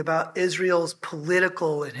particularly about Israel's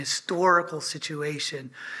political and historical situation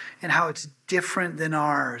and how it's different than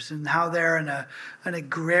ours and how they're in an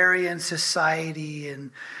agrarian society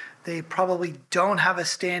and they probably don't have a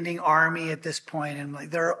standing army at this point. And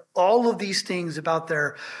like there are all of these things about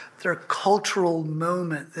their cultural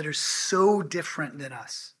moment that are so different than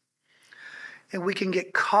us. And we can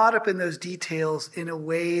get caught up in those details in a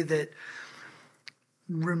way that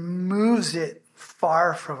removes it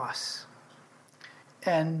far from us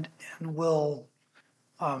and will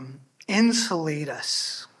insulate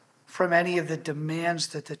us from any of the demands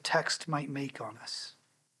that the text might make on us.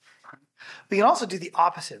 We can also do the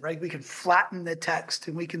opposite, right? We can flatten the text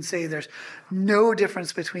and we can say there's no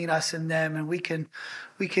difference between us and them, and we can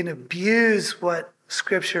abuse what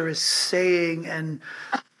Scripture is saying and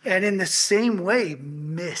in the same way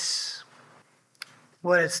miss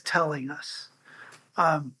what it's telling us.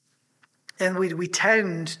 And we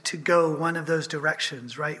tend to go one of those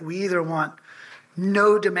directions, right? We either want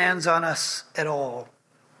no demands on us at all,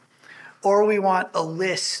 or we want a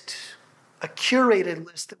list, a curated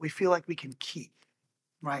list that we feel like we can keep,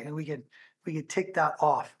 right? And we can tick that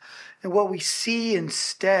off. And what we see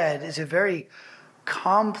instead is a very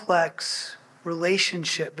complex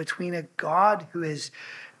relationship between a God who is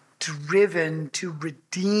driven to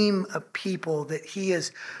redeem a people that he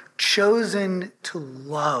has chosen to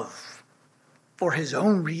love for his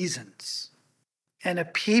own reasons, and a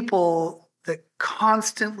people that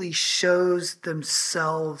constantly shows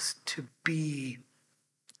themselves to be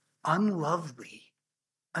unlovely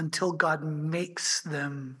until God makes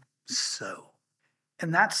them so.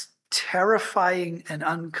 And that's terrifying and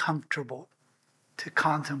uncomfortable to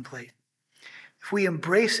contemplate. If we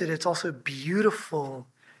embrace it, it's also beautiful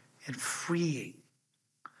and freeing.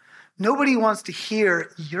 Nobody wants to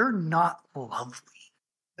hear, you're not lovely.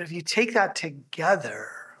 But if you take that together,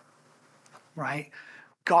 right,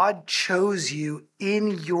 God chose you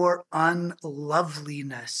in your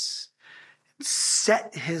unloveliness,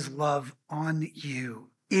 set his love on you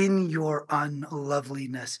in your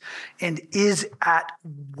unloveliness, and is at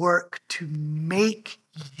work to make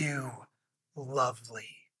you lovely.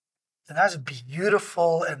 And that's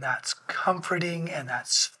beautiful, and that's comforting, and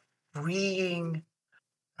that's freeing,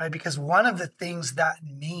 right? Because one of the things that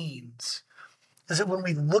means is that when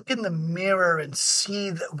we look in the mirror and see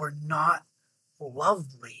that we're not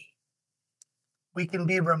lovely, we can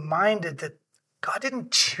be reminded that God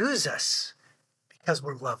didn't choose us because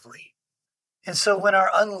we're lovely. And so when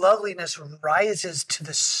our unloveliness rises to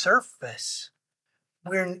the surface,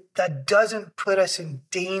 that doesn't put us in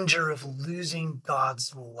danger of losing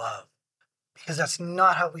God's love, because that's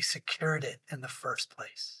not how we secured it in the first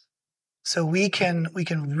place. So we can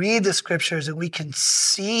read the scriptures and we can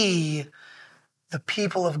see the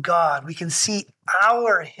people of God. We can see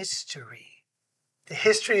our history, the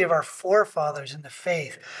history of our forefathers in the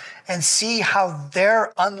faith, and see how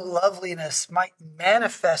their unloveliness might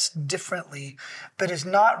manifest differently, but is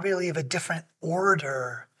not really of a different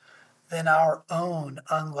order than our own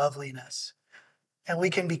unloveliness. And we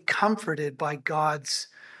can be comforted by God's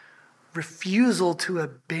refusal to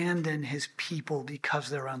abandon his people because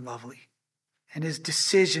they're unlovely, and his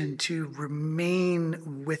decision to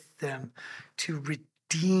remain with them, to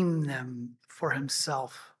redeem them for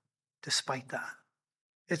himself despite that.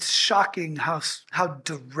 It's shocking how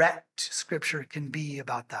direct Scripture can be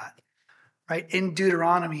about that, right? In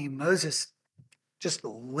Deuteronomy, Moses just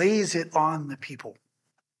lays it on the people.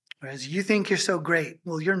 Whereas you think you're so great.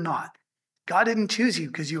 Well, you're not. God didn't choose you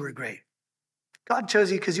because you were great. God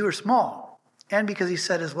chose you because you were small, and because he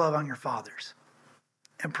set his love on your fathers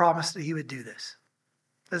and promised that he would do this.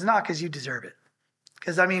 It's not because you deserve it.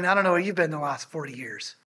 Because, I don't know where you've been the last 40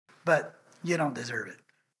 years, but you don't deserve it.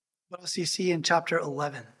 What else do you see in chapter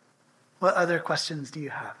 11? What other questions do you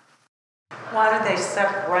have? Why do they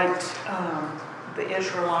separate the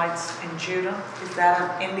Israelites and Judah? Is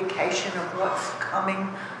that an indication of what's coming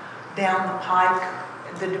down the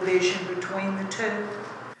pike, the division between the two?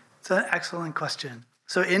 It's an excellent question.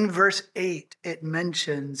 So in verse 8, it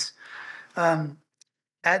mentions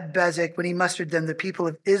at Bezek, when he mustered them, the people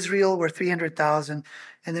of Israel were 300,000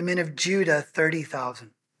 and the men of Judah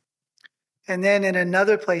 30,000. And then in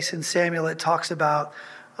another place in Samuel, it talks about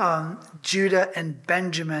Judah and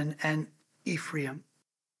Benjamin and Ephraim.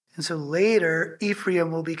 And so later,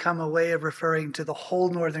 Ephraim will become a way of referring to the whole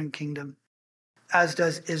northern kingdom, as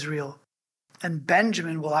does Israel. And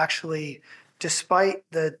Benjamin will actually, despite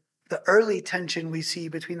the early tension we see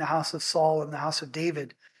between the house of Saul and the house of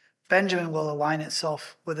David, Benjamin will align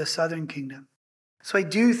itself with the southern kingdom. So I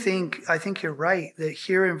think you're right, that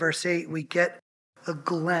here in verse 8, we get a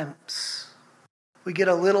glimpse. We get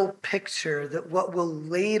a little picture that what will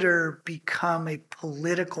later become a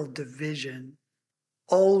political division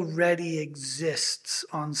already exists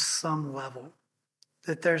on some level.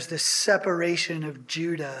 That there's this separation of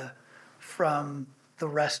Judah from the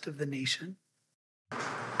rest of the nation. Do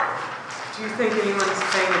you think anyone's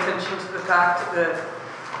paying attention to the fact that,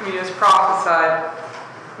 it's prophesied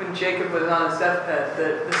when Jacob was on his deathbed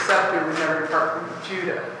that the scepter would never depart from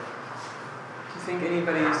Judah? Do you think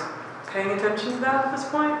anybody's paying attention to that at this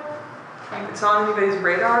point? Think it's on anybody's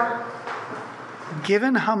radar?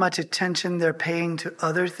 Given how much attention they're paying to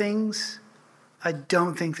other things, I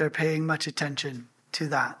don't think they're paying much attention to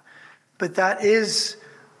that. But that is,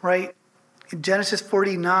 right, in Genesis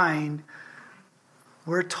 49,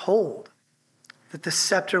 we're told that the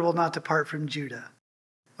scepter will not depart from Judah,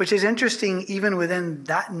 which is interesting even within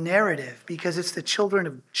that narrative, because it's the children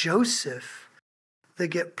of Joseph that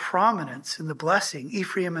get prominence in the blessing,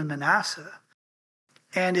 Ephraim and Manasseh.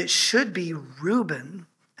 And it should be Reuben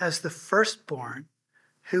as the firstborn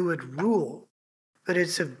who would rule, but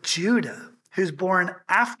it's of Judah, who's born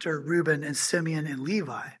after Reuben and Simeon and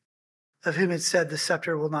Levi, of whom it said the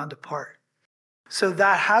scepter will not depart. So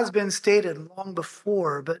that has been stated long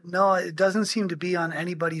before, but no, it doesn't seem to be on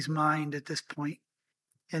anybody's mind at this point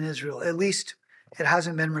in Israel. At least it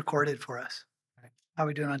hasn't been recorded for us. How are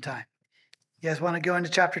we doing on time? You guys want to go into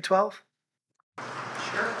chapter 12?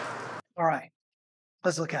 Sure. All right,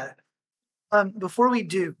 let's look at it. Before we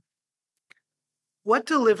do, what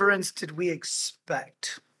deliverance did we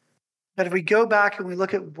expect? But if we go back and we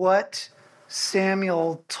look at what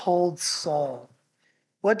Samuel told Saul,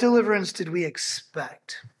 what deliverance did we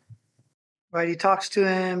expect? Right, he talks to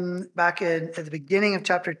him back at the beginning of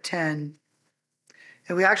chapter 10.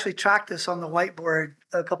 And we actually tracked this on the whiteboard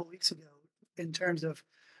a couple weeks ago in terms of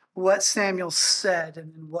what Samuel said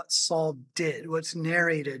and then what Saul did, what's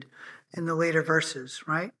narrated in the later verses,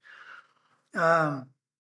 right?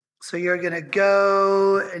 So you're going to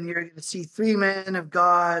go and you're going to see 3 men of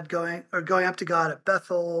God going up to God at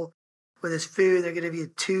Bethel with his food. They're going to give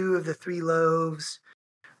you 2 of the 3 loaves,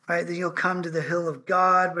 right? Then you'll come to the hill of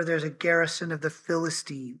God where there's a garrison of the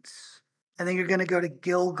Philistines. and then you're going to go to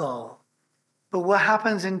Gilgal. But what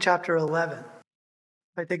happens in chapter 11?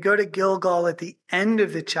 Right, they go to Gilgal at the end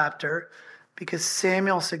of the chapter because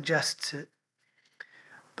Samuel suggests it.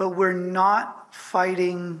 But we're not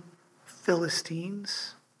fighting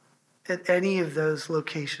Philistines at any of those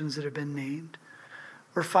locations that have been named.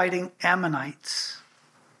 We're fighting Ammonites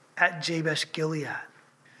at Jabesh Gilead.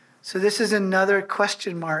 So this is another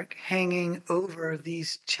question mark hanging over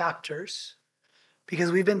these chapters because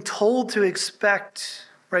we've been told to expect,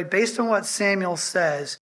 right, based on what Samuel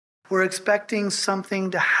says, we're expecting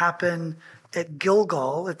something to happen at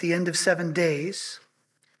Gilgal at the end of 7 days.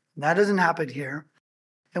 And that doesn't happen here.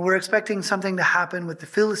 And we're expecting something to happen with the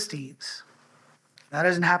Philistines. That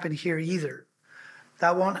doesn't happen here either.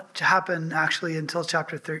 That won't happen actually until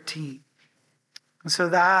chapter 13. And so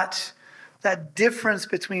that difference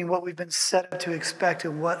between what we've been set up to expect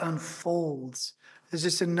and what unfolds is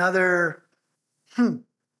just another,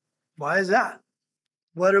 why is that?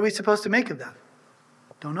 What are we supposed to make of that?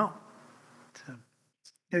 Don't know. So,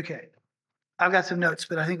 okay. I've got some notes,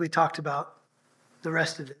 but I think we talked about the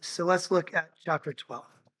rest of this. So let's look at chapter 12.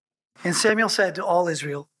 And Samuel said to all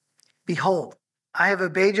Israel, "Behold, I have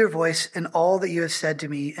obeyed your voice in all that you have said to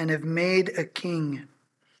me and have made a king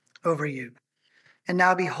over you. And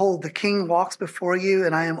now behold, the king walks before you,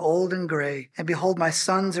 and I am old and gray. And behold, my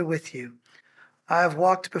sons are with you. I have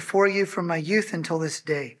walked before you from my youth until this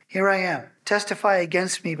day. Here I am. Testify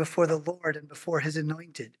against me before the Lord and before his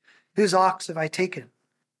anointed. Whose ox have I taken?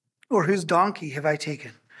 Or whose donkey have I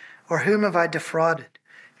taken? Or whom have I defrauded?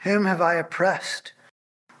 Whom have I oppressed?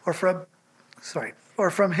 Or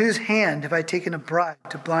from whose hand have I taken a bribe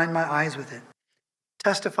to blind my eyes with it?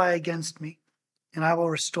 Testify against me, and I will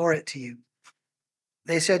restore it to you."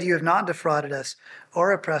 They said, "You have not defrauded us,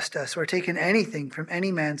 or oppressed us, or taken anything from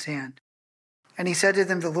any man's hand." And he said to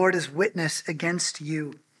them, "The Lord is witness against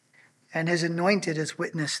you, and his anointed is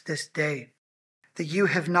witness this day, that you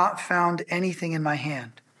have not found anything in my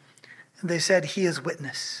hand." And they said, "He is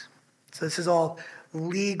witness." So this is all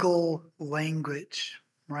legal language,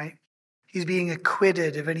 right? He's being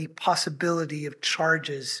acquitted of any possibility of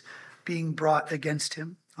charges being brought against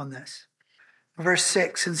him on this. Verse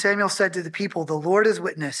 6, and Samuel said to the people, "The Lord is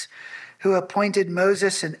witness, who appointed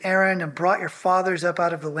Moses and Aaron and brought your fathers up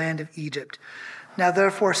out of the land of Egypt. Now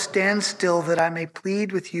therefore stand still, that I may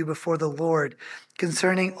plead with you before the Lord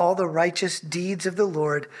concerning all the righteous deeds of the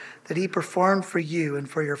Lord that he performed for you and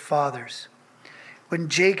for your fathers. When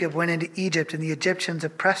Jacob went into Egypt and the Egyptians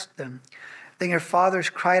oppressed them, then your fathers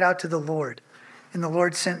cried out to the Lord, and the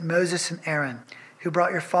Lord sent Moses and Aaron, who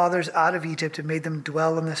brought your fathers out of Egypt and made them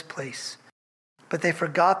dwell in this place. But they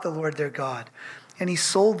forgot the Lord their God, and he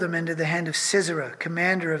sold them into the hand of Sisera,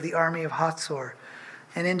 commander of the army of Hatzor,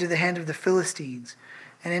 and into the hand of the Philistines,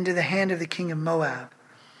 and into the hand of the king of Moab.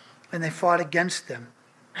 And they fought against them.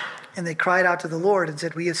 And they cried out to the Lord and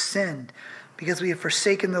said, "We have sinned, because we have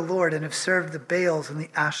forsaken the Lord and have served the Baals and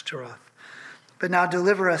the Ashtaroth. But now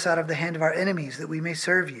deliver us out of the hand of our enemies, that we may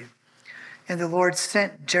serve you." And the Lord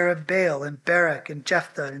sent Jerubbaal and Barak and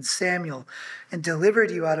Jephthah and Samuel, and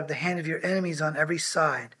delivered you out of the hand of your enemies on every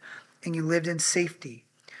side, and you lived in safety.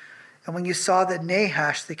 And when you saw that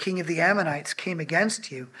Nahash, the king of the Ammonites, came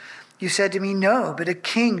against you, you said to me, "No, but a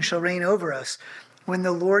king shall reign over us," when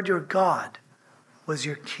the Lord your God was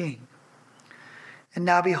your king. And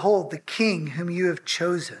now behold, the king whom you have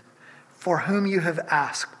chosen, for whom you have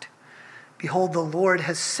asked, behold, the Lord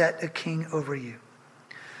has set a king over you.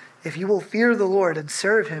 If you will fear the Lord and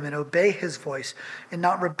serve him and obey his voice and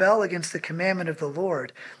not rebel against the commandment of the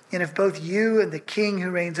Lord, and if both you and the king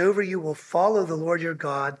who reigns over you will follow the Lord your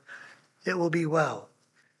God, it will be well.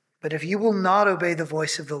 But if you will not obey the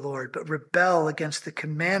voice of the Lord, but rebel against the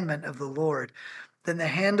commandment of the Lord, then the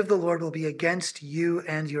hand of the Lord will be against you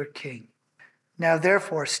and your king. Now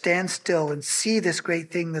therefore stand still and see this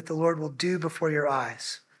great thing that the Lord will do before your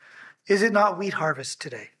eyes. Is it not wheat harvest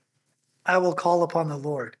today? I will call upon the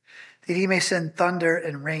Lord, that he may send thunder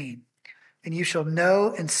and rain, and you shall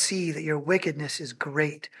know and see that your wickedness is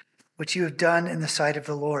great, which you have done in the sight of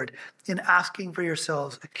the Lord, in asking for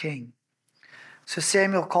yourselves a king. So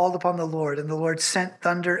Samuel called upon the Lord, and the Lord sent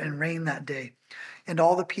thunder and rain that day, and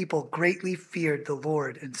all the people greatly feared the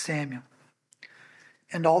Lord and Samuel.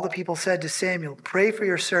 And all the people said to Samuel, "Pray for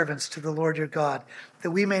your servants to the Lord your God,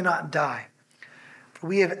 that we may not die. For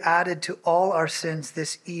we have added to all our sins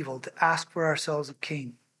this evil, to ask for ourselves a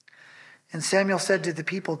king." And Samuel said to the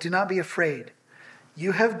people, "Do not be afraid.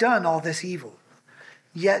 You have done all this evil.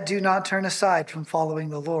 Yet do not turn aside from following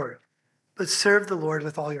the Lord, but serve the Lord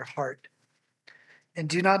with all your heart. And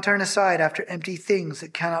do not turn aside after empty things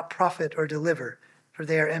that cannot profit or deliver, for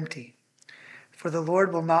they are empty. For the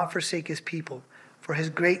Lord will not forsake his people for his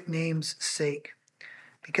great name's sake,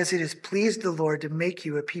 because it has pleased the Lord to make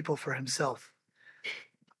you a people for himself.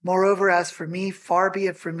 Moreover, as for me, far be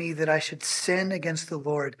it from me that I should sin against the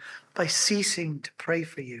Lord by ceasing to pray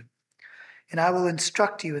for you. And I will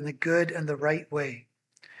instruct you in the good and the right way.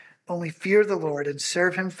 Only fear the Lord and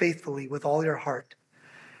serve him faithfully with all your heart.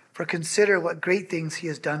 For consider what great things he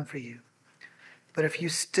has done for you. But if you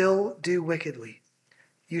still do wickedly,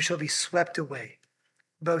 you shall be swept away,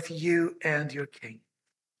 both you and your king.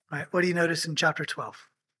 All right, what do you notice in chapter 12?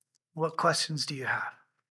 What questions do you have?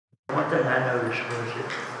 One thing I noticed was that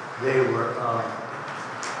they were,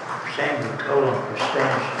 Samuel told them to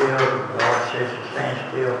stand still. The Lord says to stand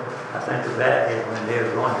still. I think of that is when they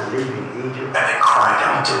were going to leave Egypt. And they cried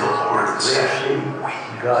out to the Lord and Red said, Sea.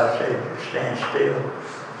 God said to stand still.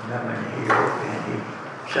 Remember, and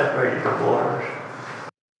he separated the waters.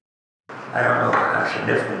 I don't know how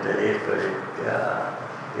significant that is, but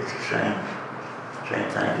it's the same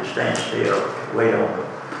thing. To stand still, wait on the,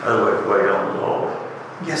 otherwise wait on the Lord.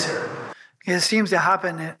 Yes, sir. It seems to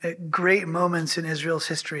happen at great moments in Israel's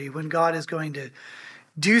history when God is going to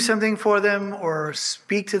do something for them or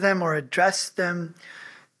speak to them or address them.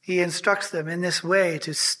 He instructs them in this way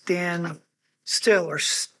to stand still or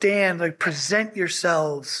stand, like present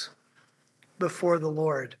yourselves before the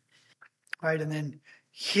Lord, right? And then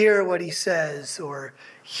hear what he says or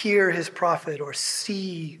hear his prophet or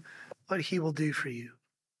see what he will do for you.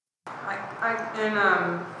 In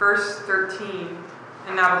verse 13,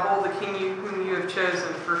 and now behold the king whom you have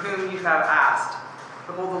chosen, for whom you have asked.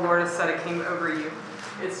 Behold, the Lord has set a king over you.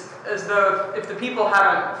 It's as though if the people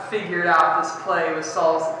haven't figured out this play with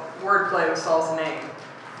wordplay with Saul's name,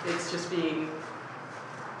 it's just being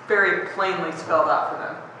very plainly spelled out for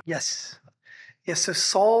them. Yes. Yes, so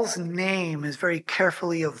Saul's name is very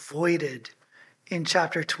carefully avoided in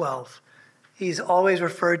chapter 12. He's always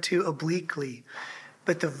referred to obliquely,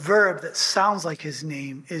 but the verb that sounds like his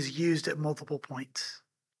name is used at multiple points.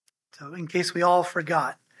 So in case we all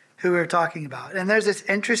forgot who we were talking about. And there's this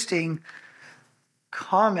interesting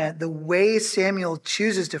comment, the way Samuel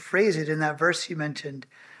chooses to phrase it in that verse you mentioned.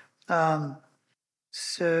 Sorry,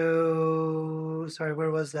 where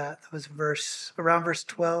was that? That was around verse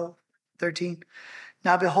 12, 13.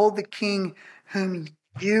 Now behold the king whom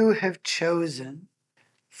you have chosen,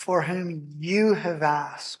 for whom you have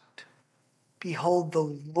asked. Behold, the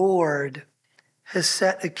Lord has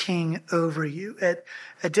set a king over you. At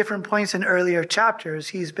different points in earlier chapters,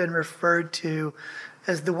 he's been referred to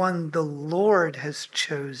as the one the Lord has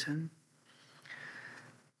chosen.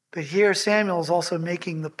 But here Samuel is also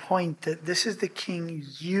making the point that this is the king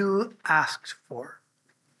you asked for.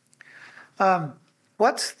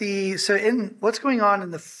 What's going on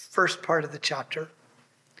in the first part of the chapter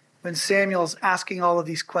when Samuel's asking all of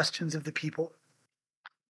these questions of the people?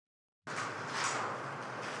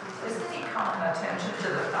 Isn't he calling attention to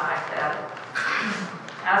the fact that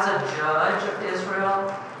as a judge of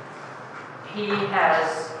Israel, he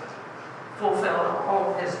has fulfilled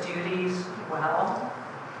all of his duties well?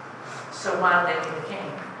 So why do they need a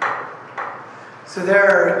king? So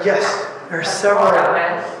there are several. Part of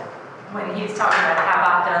it, when he's talking about have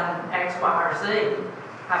I done X, Y, or Z,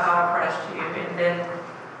 have I oppressed you, and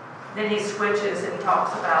then he switches and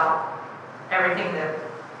talks about everything that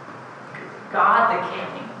God the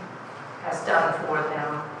King has done for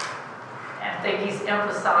them. And I think he's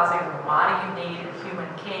emphasizing why do you need a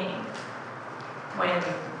human king when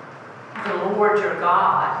the Lord your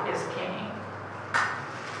God is king.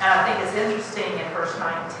 And I think it's interesting in verse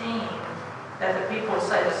 19 that the people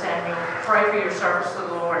say to Samuel, pray for your service to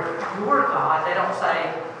the Lord, your God. They don't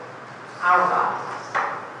say, our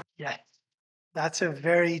God. Yes, that's a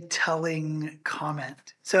very telling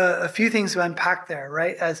comment. So a few things to unpack there,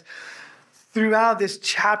 right? As throughout this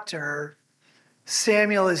chapter,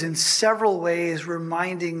 Samuel is in several ways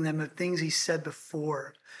reminding them of things he said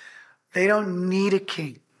before. They don't need a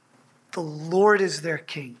king. The Lord is their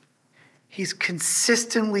king. He's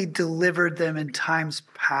consistently delivered them in times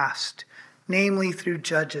past, namely through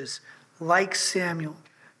judges like Samuel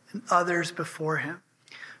and others before him,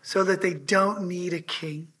 so that they don't need a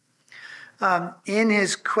king. In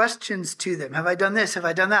his questions to them, have I done this? Have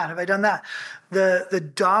I done that? Have I done that?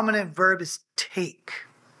 The dominant verb is take.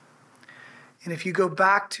 And if you go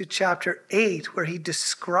back to chapter 8, where he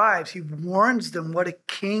warns them what a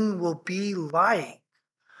king will be like.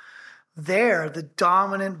 There, the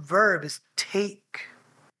dominant verb is take,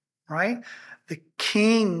 right? The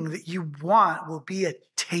king that you want will be a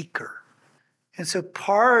taker. And so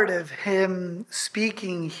part of him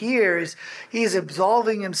speaking here is he's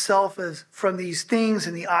absolving himself from these things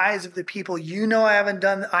in the eyes of the people. I know I haven't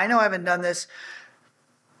done this.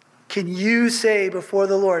 Can you say before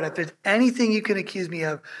the Lord, if there's anything you can accuse me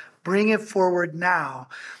of, bring it forward now?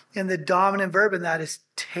 And the dominant verb in that is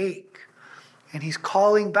take. And he's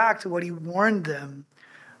calling back to what he warned them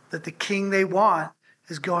that the king they want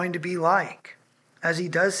is going to be like as he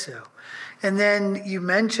does so. And then you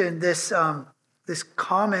mentioned this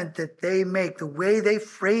comment that they make, the way they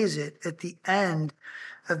phrase it at the end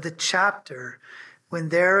of the chapter when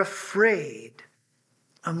they're afraid.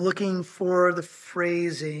 I'm looking for the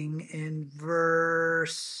phrasing in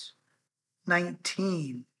verse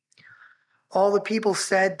 19. All the people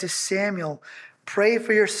said to Samuel, "Pray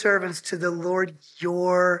for your servants to the Lord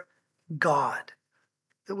your God,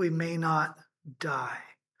 that we may not die."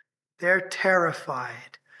 They're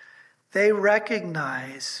terrified. They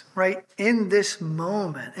recognize, right, in this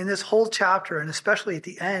moment, in this whole chapter, and especially at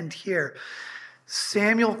the end here,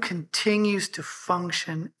 Samuel continues to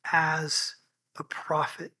function as a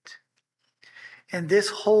prophet. And this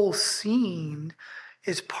whole scene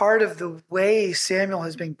is part of the way Samuel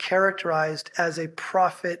has been characterized as a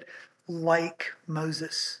prophet like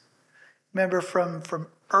Moses. Remember from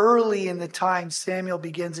early in the time Samuel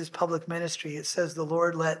begins his public ministry, it says the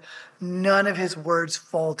Lord let none of his words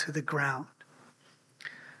fall to the ground,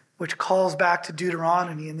 which calls back to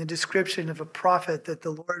Deuteronomy and the description of a prophet that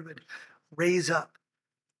the Lord would raise up,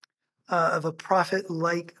 of a prophet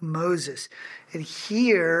like Moses. And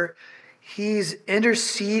here he's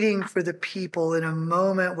interceding for the people in a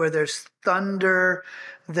moment where there's thunder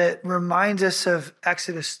that reminds us of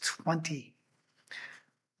Exodus 20.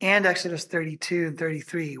 And Exodus 32 and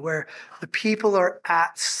 33, where the people are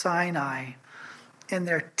at Sinai and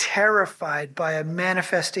they're terrified by a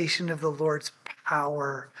manifestation of the Lord's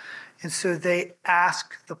power. And so they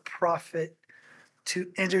ask the prophet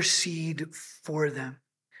to intercede for them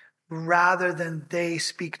rather than they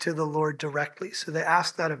speak to the Lord directly. So they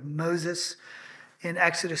ask that of Moses in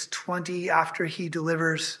Exodus 20 after he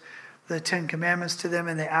delivers the Ten Commandments to them,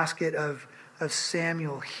 and they ask it of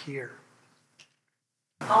Samuel here.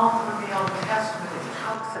 All through the Old Testament, it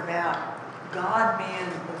talks about God being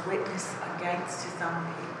a witness against his own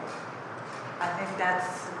people. I think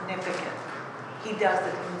that's significant. He does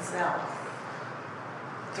it himself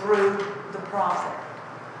through the prophet,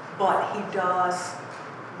 but he does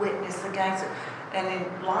witness against it. And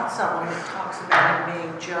in lots of them, it talks about him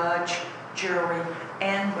being judge, jury,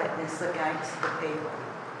 and witness against the people.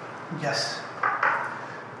 Yes.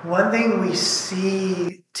 One thing we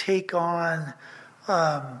see take on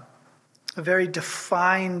a very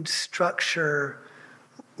defined structure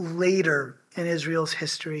later in Israel's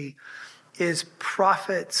history is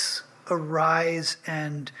prophets arise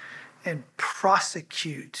and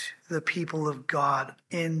prosecute the people of God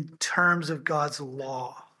in terms of God's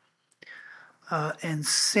law. And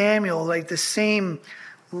Samuel, like the same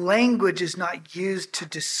language is not used to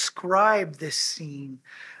describe this scene,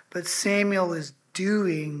 but Samuel is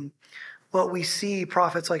doing what we see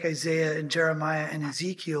prophets like Isaiah and Jeremiah and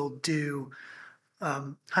Ezekiel do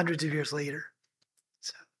hundreds of years later.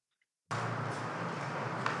 So.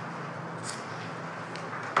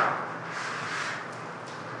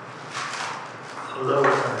 Although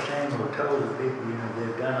Samuel told the people,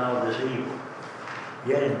 they've done all this evil,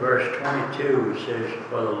 yet in verse 22 it says,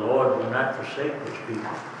 "For the Lord will not forsake his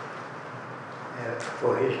people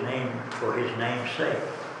for his name's sake,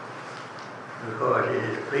 because it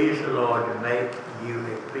has pleased the Lord to make you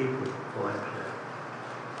a people for himself."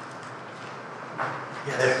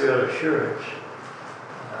 Yes. That real assurance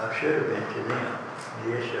should have been to them.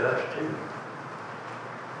 It is to us too.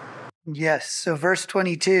 Yes. So verse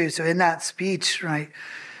 22. So in that speech, right,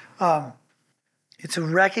 it's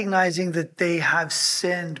recognizing that they have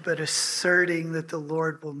sinned, but asserting that the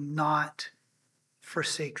Lord will not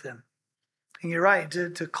forsake them. And you're right,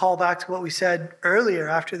 to call back to what we said earlier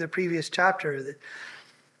after the previous chapter, that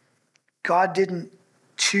God didn't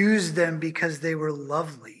choose them because they were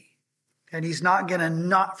lovely. And he's not going to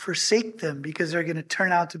not forsake them because they're going to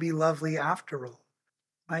turn out to be lovely after all.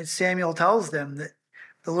 Right? Samuel tells them that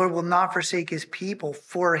the Lord will not forsake his people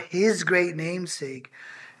for his great name's sake,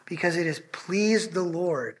 because it has pleased the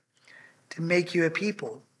Lord to make you a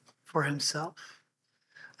people for himself.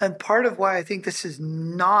 And part of why I think this is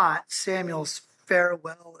not Samuel's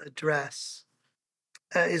farewell address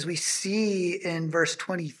is we see in verse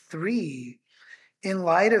 23, in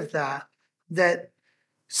light of that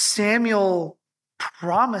Samuel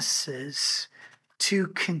promises to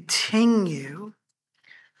continue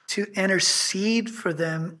to intercede for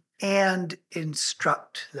them and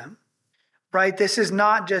instruct them. right? This is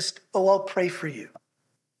not just, oh, I'll pray for you,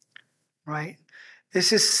 right?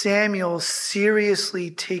 This is Samuel seriously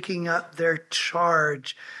taking up their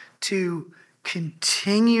charge to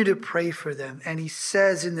continue to pray for them. And he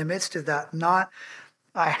says in the midst of that, not,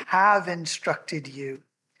 I have instructed you,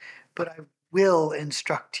 but I will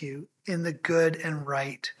instruct you in the good and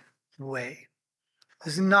right way.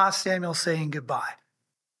 This is not Samuel saying goodbye.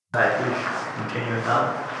 Continuing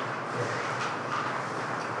on.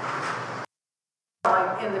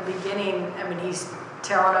 Like in the beginning, I mean, he's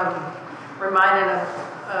telling them, reminding them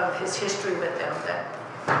of his history with them,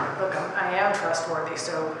 that, look, I am trustworthy,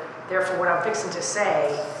 so therefore what I'm fixing to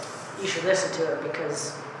say, you should listen to it,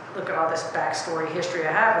 because look at all this backstory history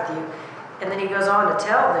I have with you. And then he goes on to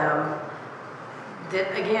tell them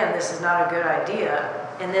that, again, this is not a good idea.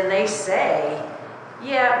 And then they say,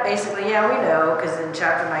 yeah, basically, yeah, we know, because in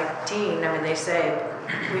chapter 19, I mean, they say,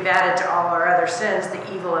 we've added to all our other sins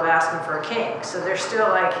the evil of asking for a king. So they're still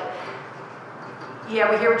like, yeah,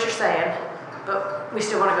 we hear what you're saying, but we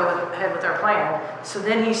still want to go ahead with our plan. So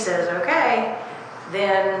then he says, okay,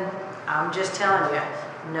 then I'm just telling you,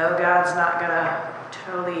 no, God's not going to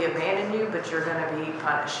totally abandon you, but you're going to be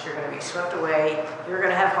punished. You're going to be swept away. You're going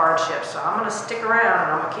to have hardships. So I'm going to stick around,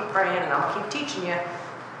 and I'm going to keep praying, and I'm going to keep teaching you.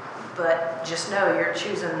 But just know you're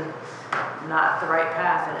choosing not the right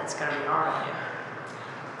path, and it's going to be hard on you.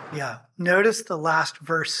 Yeah. Notice the last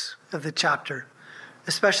verse of the chapter,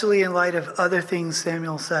 especially in light of other things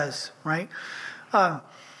Samuel says, right?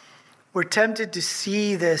 We're tempted to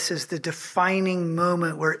see this as the defining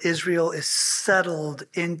moment where Israel is settled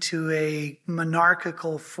into a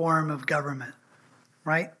monarchical form of government,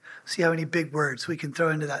 right? See how many big words we can throw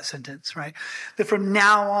into that sentence, right? That from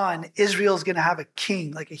now on, Israel's going to have a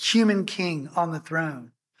king, like a human king on the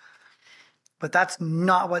throne. But that's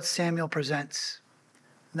not what Samuel presents.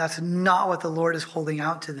 That's not what the Lord is holding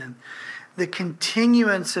out to them. The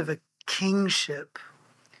continuance of a kingship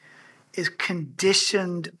is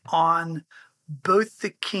conditioned on both the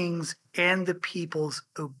king's and the people's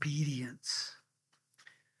obedience.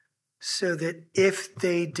 So that if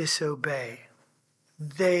they disobey,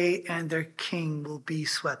 they and their king will be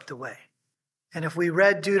swept away. And if we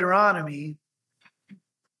read Deuteronomy,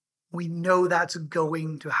 we know that's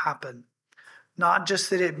going to happen. Not just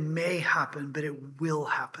that it may happen, but it will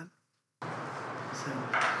happen. So.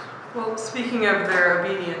 Well, speaking of their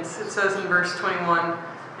obedience, it says in verse 21,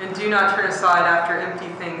 and do not turn aside after empty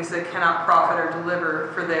things that cannot profit or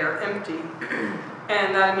deliver, for they are empty.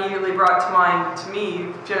 And that immediately brought to mind to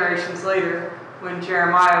me, generations later, when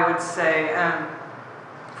Jeremiah would say,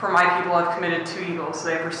 for my people have committed two evils.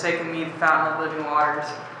 They have forsaken me, the fountain of living waters,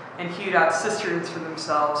 and hewed out cisterns for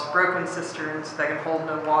themselves, broken cisterns that can hold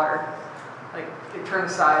no water. Like, they turn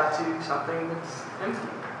aside to something that's empty.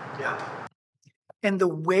 Yeah. And the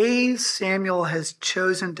way Samuel has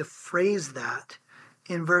chosen to phrase that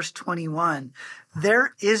in verse 21,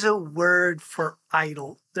 there is a word for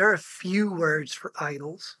idol. There are a few words for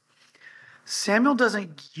idols. Samuel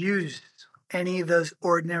doesn't use any of those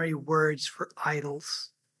ordinary words for idols,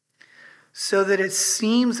 so that it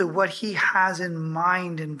seems that what he has in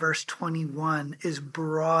mind in verse 21 is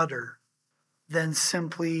broader than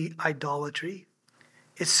simply idolatry.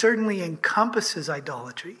 It certainly encompasses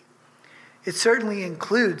idolatry. It certainly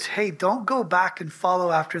includes, hey, don't go back and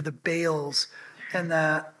follow after the Baals and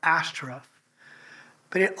the Ashtaroth.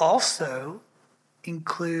 But it also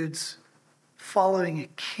includes following a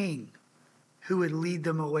king who would lead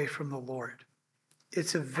them away from the Lord.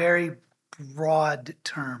 It's a very broad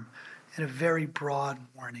term and a very broad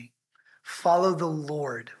warning. Follow the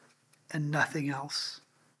Lord and nothing else.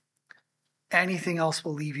 Anything else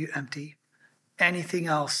will leave you empty. Anything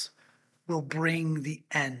else will bring the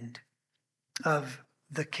end of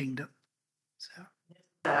the kingdom. So. Is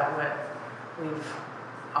that what we've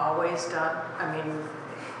always done? I mean,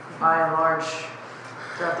 by and large,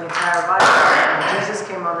 throughout the entire Bible, when Jesus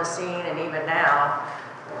came on the scene, and even now,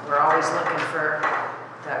 we're always looking for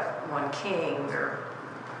that one king or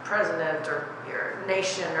president or your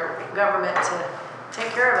nation or government to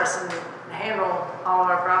take care of us and handle all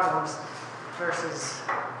our problems, versus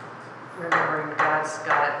remembering God's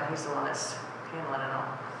got it and he's the one that's handling it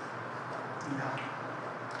all. Yeah.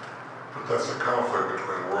 But that's a conflict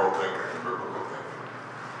between world thinking and biblical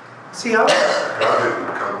thinking. See how? God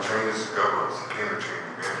didn't come change his governments. He came to change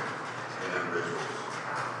men and individuals.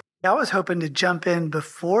 I was hoping to jump in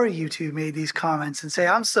before you two made these comments and say,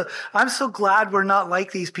 I'm so glad we're not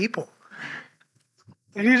like these people.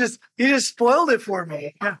 And you just spoiled it for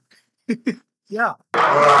me. Yeah. Yeah. But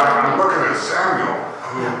I'm looking at Samuel,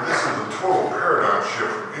 who this is a total paradigm shift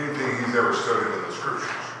from anything he's ever studied in the scriptures.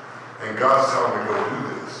 And God's telling him to go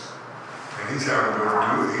do this. And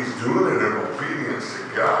he's doing it in obedience to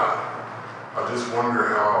God. I just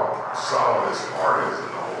wonder how solid his heart is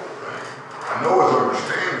in the whole thing. I know his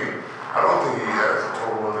understanding. I don't think he has a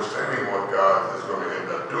total understanding of what God is going to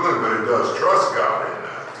end up doing, but he does trust God in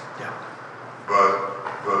that. Yeah. But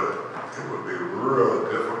it would be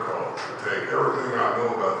really difficult to take everything I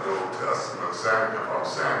know about the Old Testament, about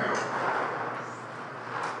Samuel,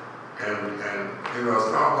 and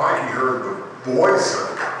it's not like he heard the voice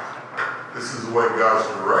of God. This is the way God's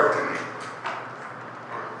directing him.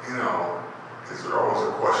 Is there always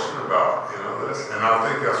a question about, this? And I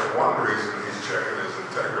think that's one reason he's checking his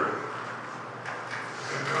integrity.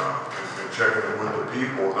 And checking it with the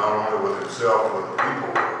people, not only with himself, but with the people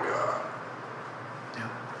of God. Yeah.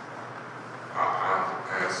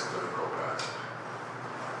 That's a difficult passage.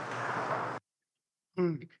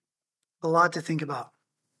 A lot to think about.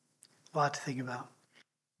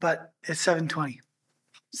 But it's 7:20.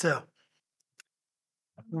 So,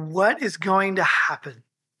 what is going to happen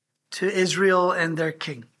to Israel and their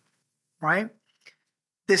king, right?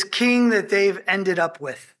 This king that they've ended up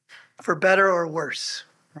with, for better or worse,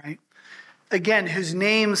 right? Again, whose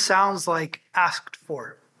name sounds like asked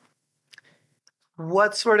for.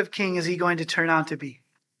 What sort of king is he going to turn out to be?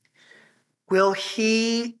 Will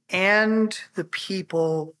he and the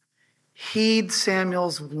people heed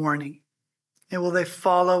Samuel's warning? And will they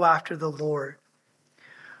follow after the Lord?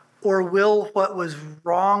 Or will what was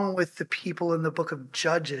wrong with the people in the book of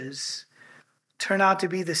Judges turn out to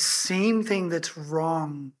be the same thing that's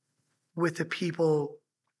wrong with the people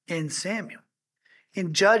in Samuel?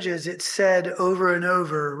 In Judges, it said over and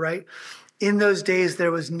over, right? In those days,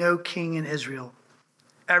 there was no king in Israel.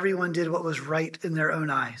 Everyone did what was right in their own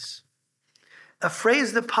eyes. A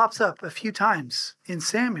phrase that pops up a few times in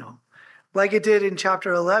Samuel, like it did in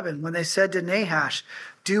chapter 11, when they said to Nahash,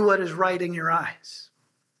 do what is right in your eyes.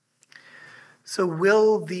 So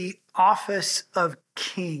will the office of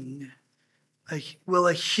king, will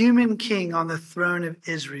a human king on the throne of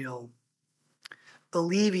Israel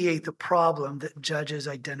alleviate the problem that Judges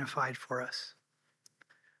identified for us?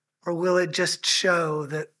 Or will it just show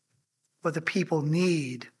that what the people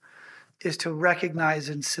need is to recognize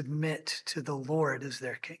and submit to the Lord as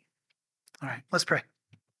their king? All right, let's pray.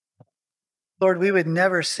 Lord, we would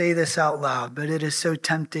never say this out loud, but it is so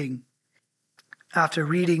tempting after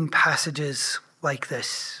reading passages like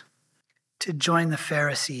this to join the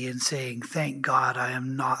Pharisee in saying, thank God I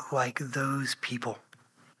am not like those people.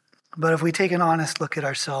 But if we take an honest look at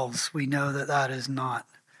ourselves, we know that that is not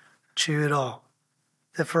true at all.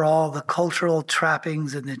 That for all the cultural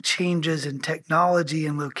trappings and the changes in technology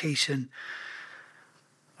and location,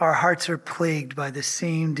 our hearts are plagued by the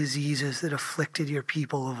same diseases that afflicted your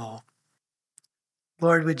people of old.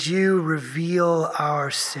 Lord, would you reveal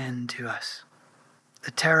our sin to us?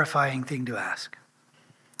 A terrifying thing to ask.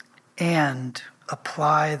 And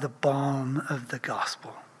apply the balm of the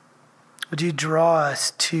gospel. Would you draw us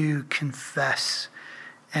to confess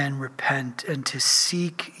and repent and to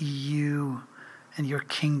seek you and your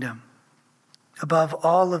kingdom above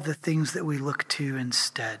all of the things that we look to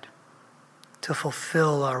instead, to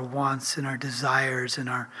fulfill our wants and our desires and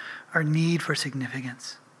our need for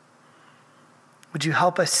significance? Would you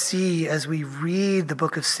help us see as we read the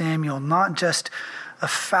book of Samuel, not just a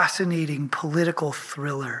fascinating political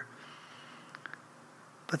thriller,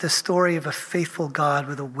 but the story of a faithful God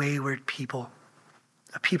with a wayward people,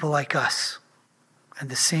 a people like us, and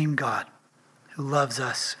the same God who loves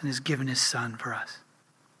us and has given his Son for us.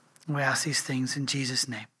 And we ask these things in Jesus'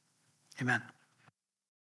 name. Amen.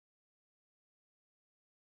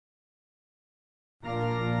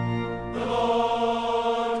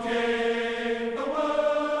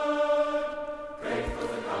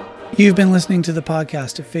 You've been listening to the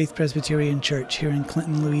podcast of Faith Presbyterian Church here in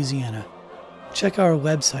Clinton, Louisiana. Check our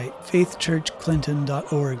website,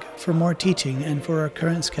 faithchurchclinton.org, for more teaching and for our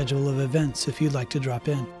current schedule of events if you'd like to drop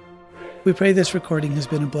in. We pray this recording has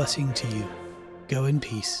been a blessing to you. Go in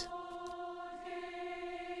peace.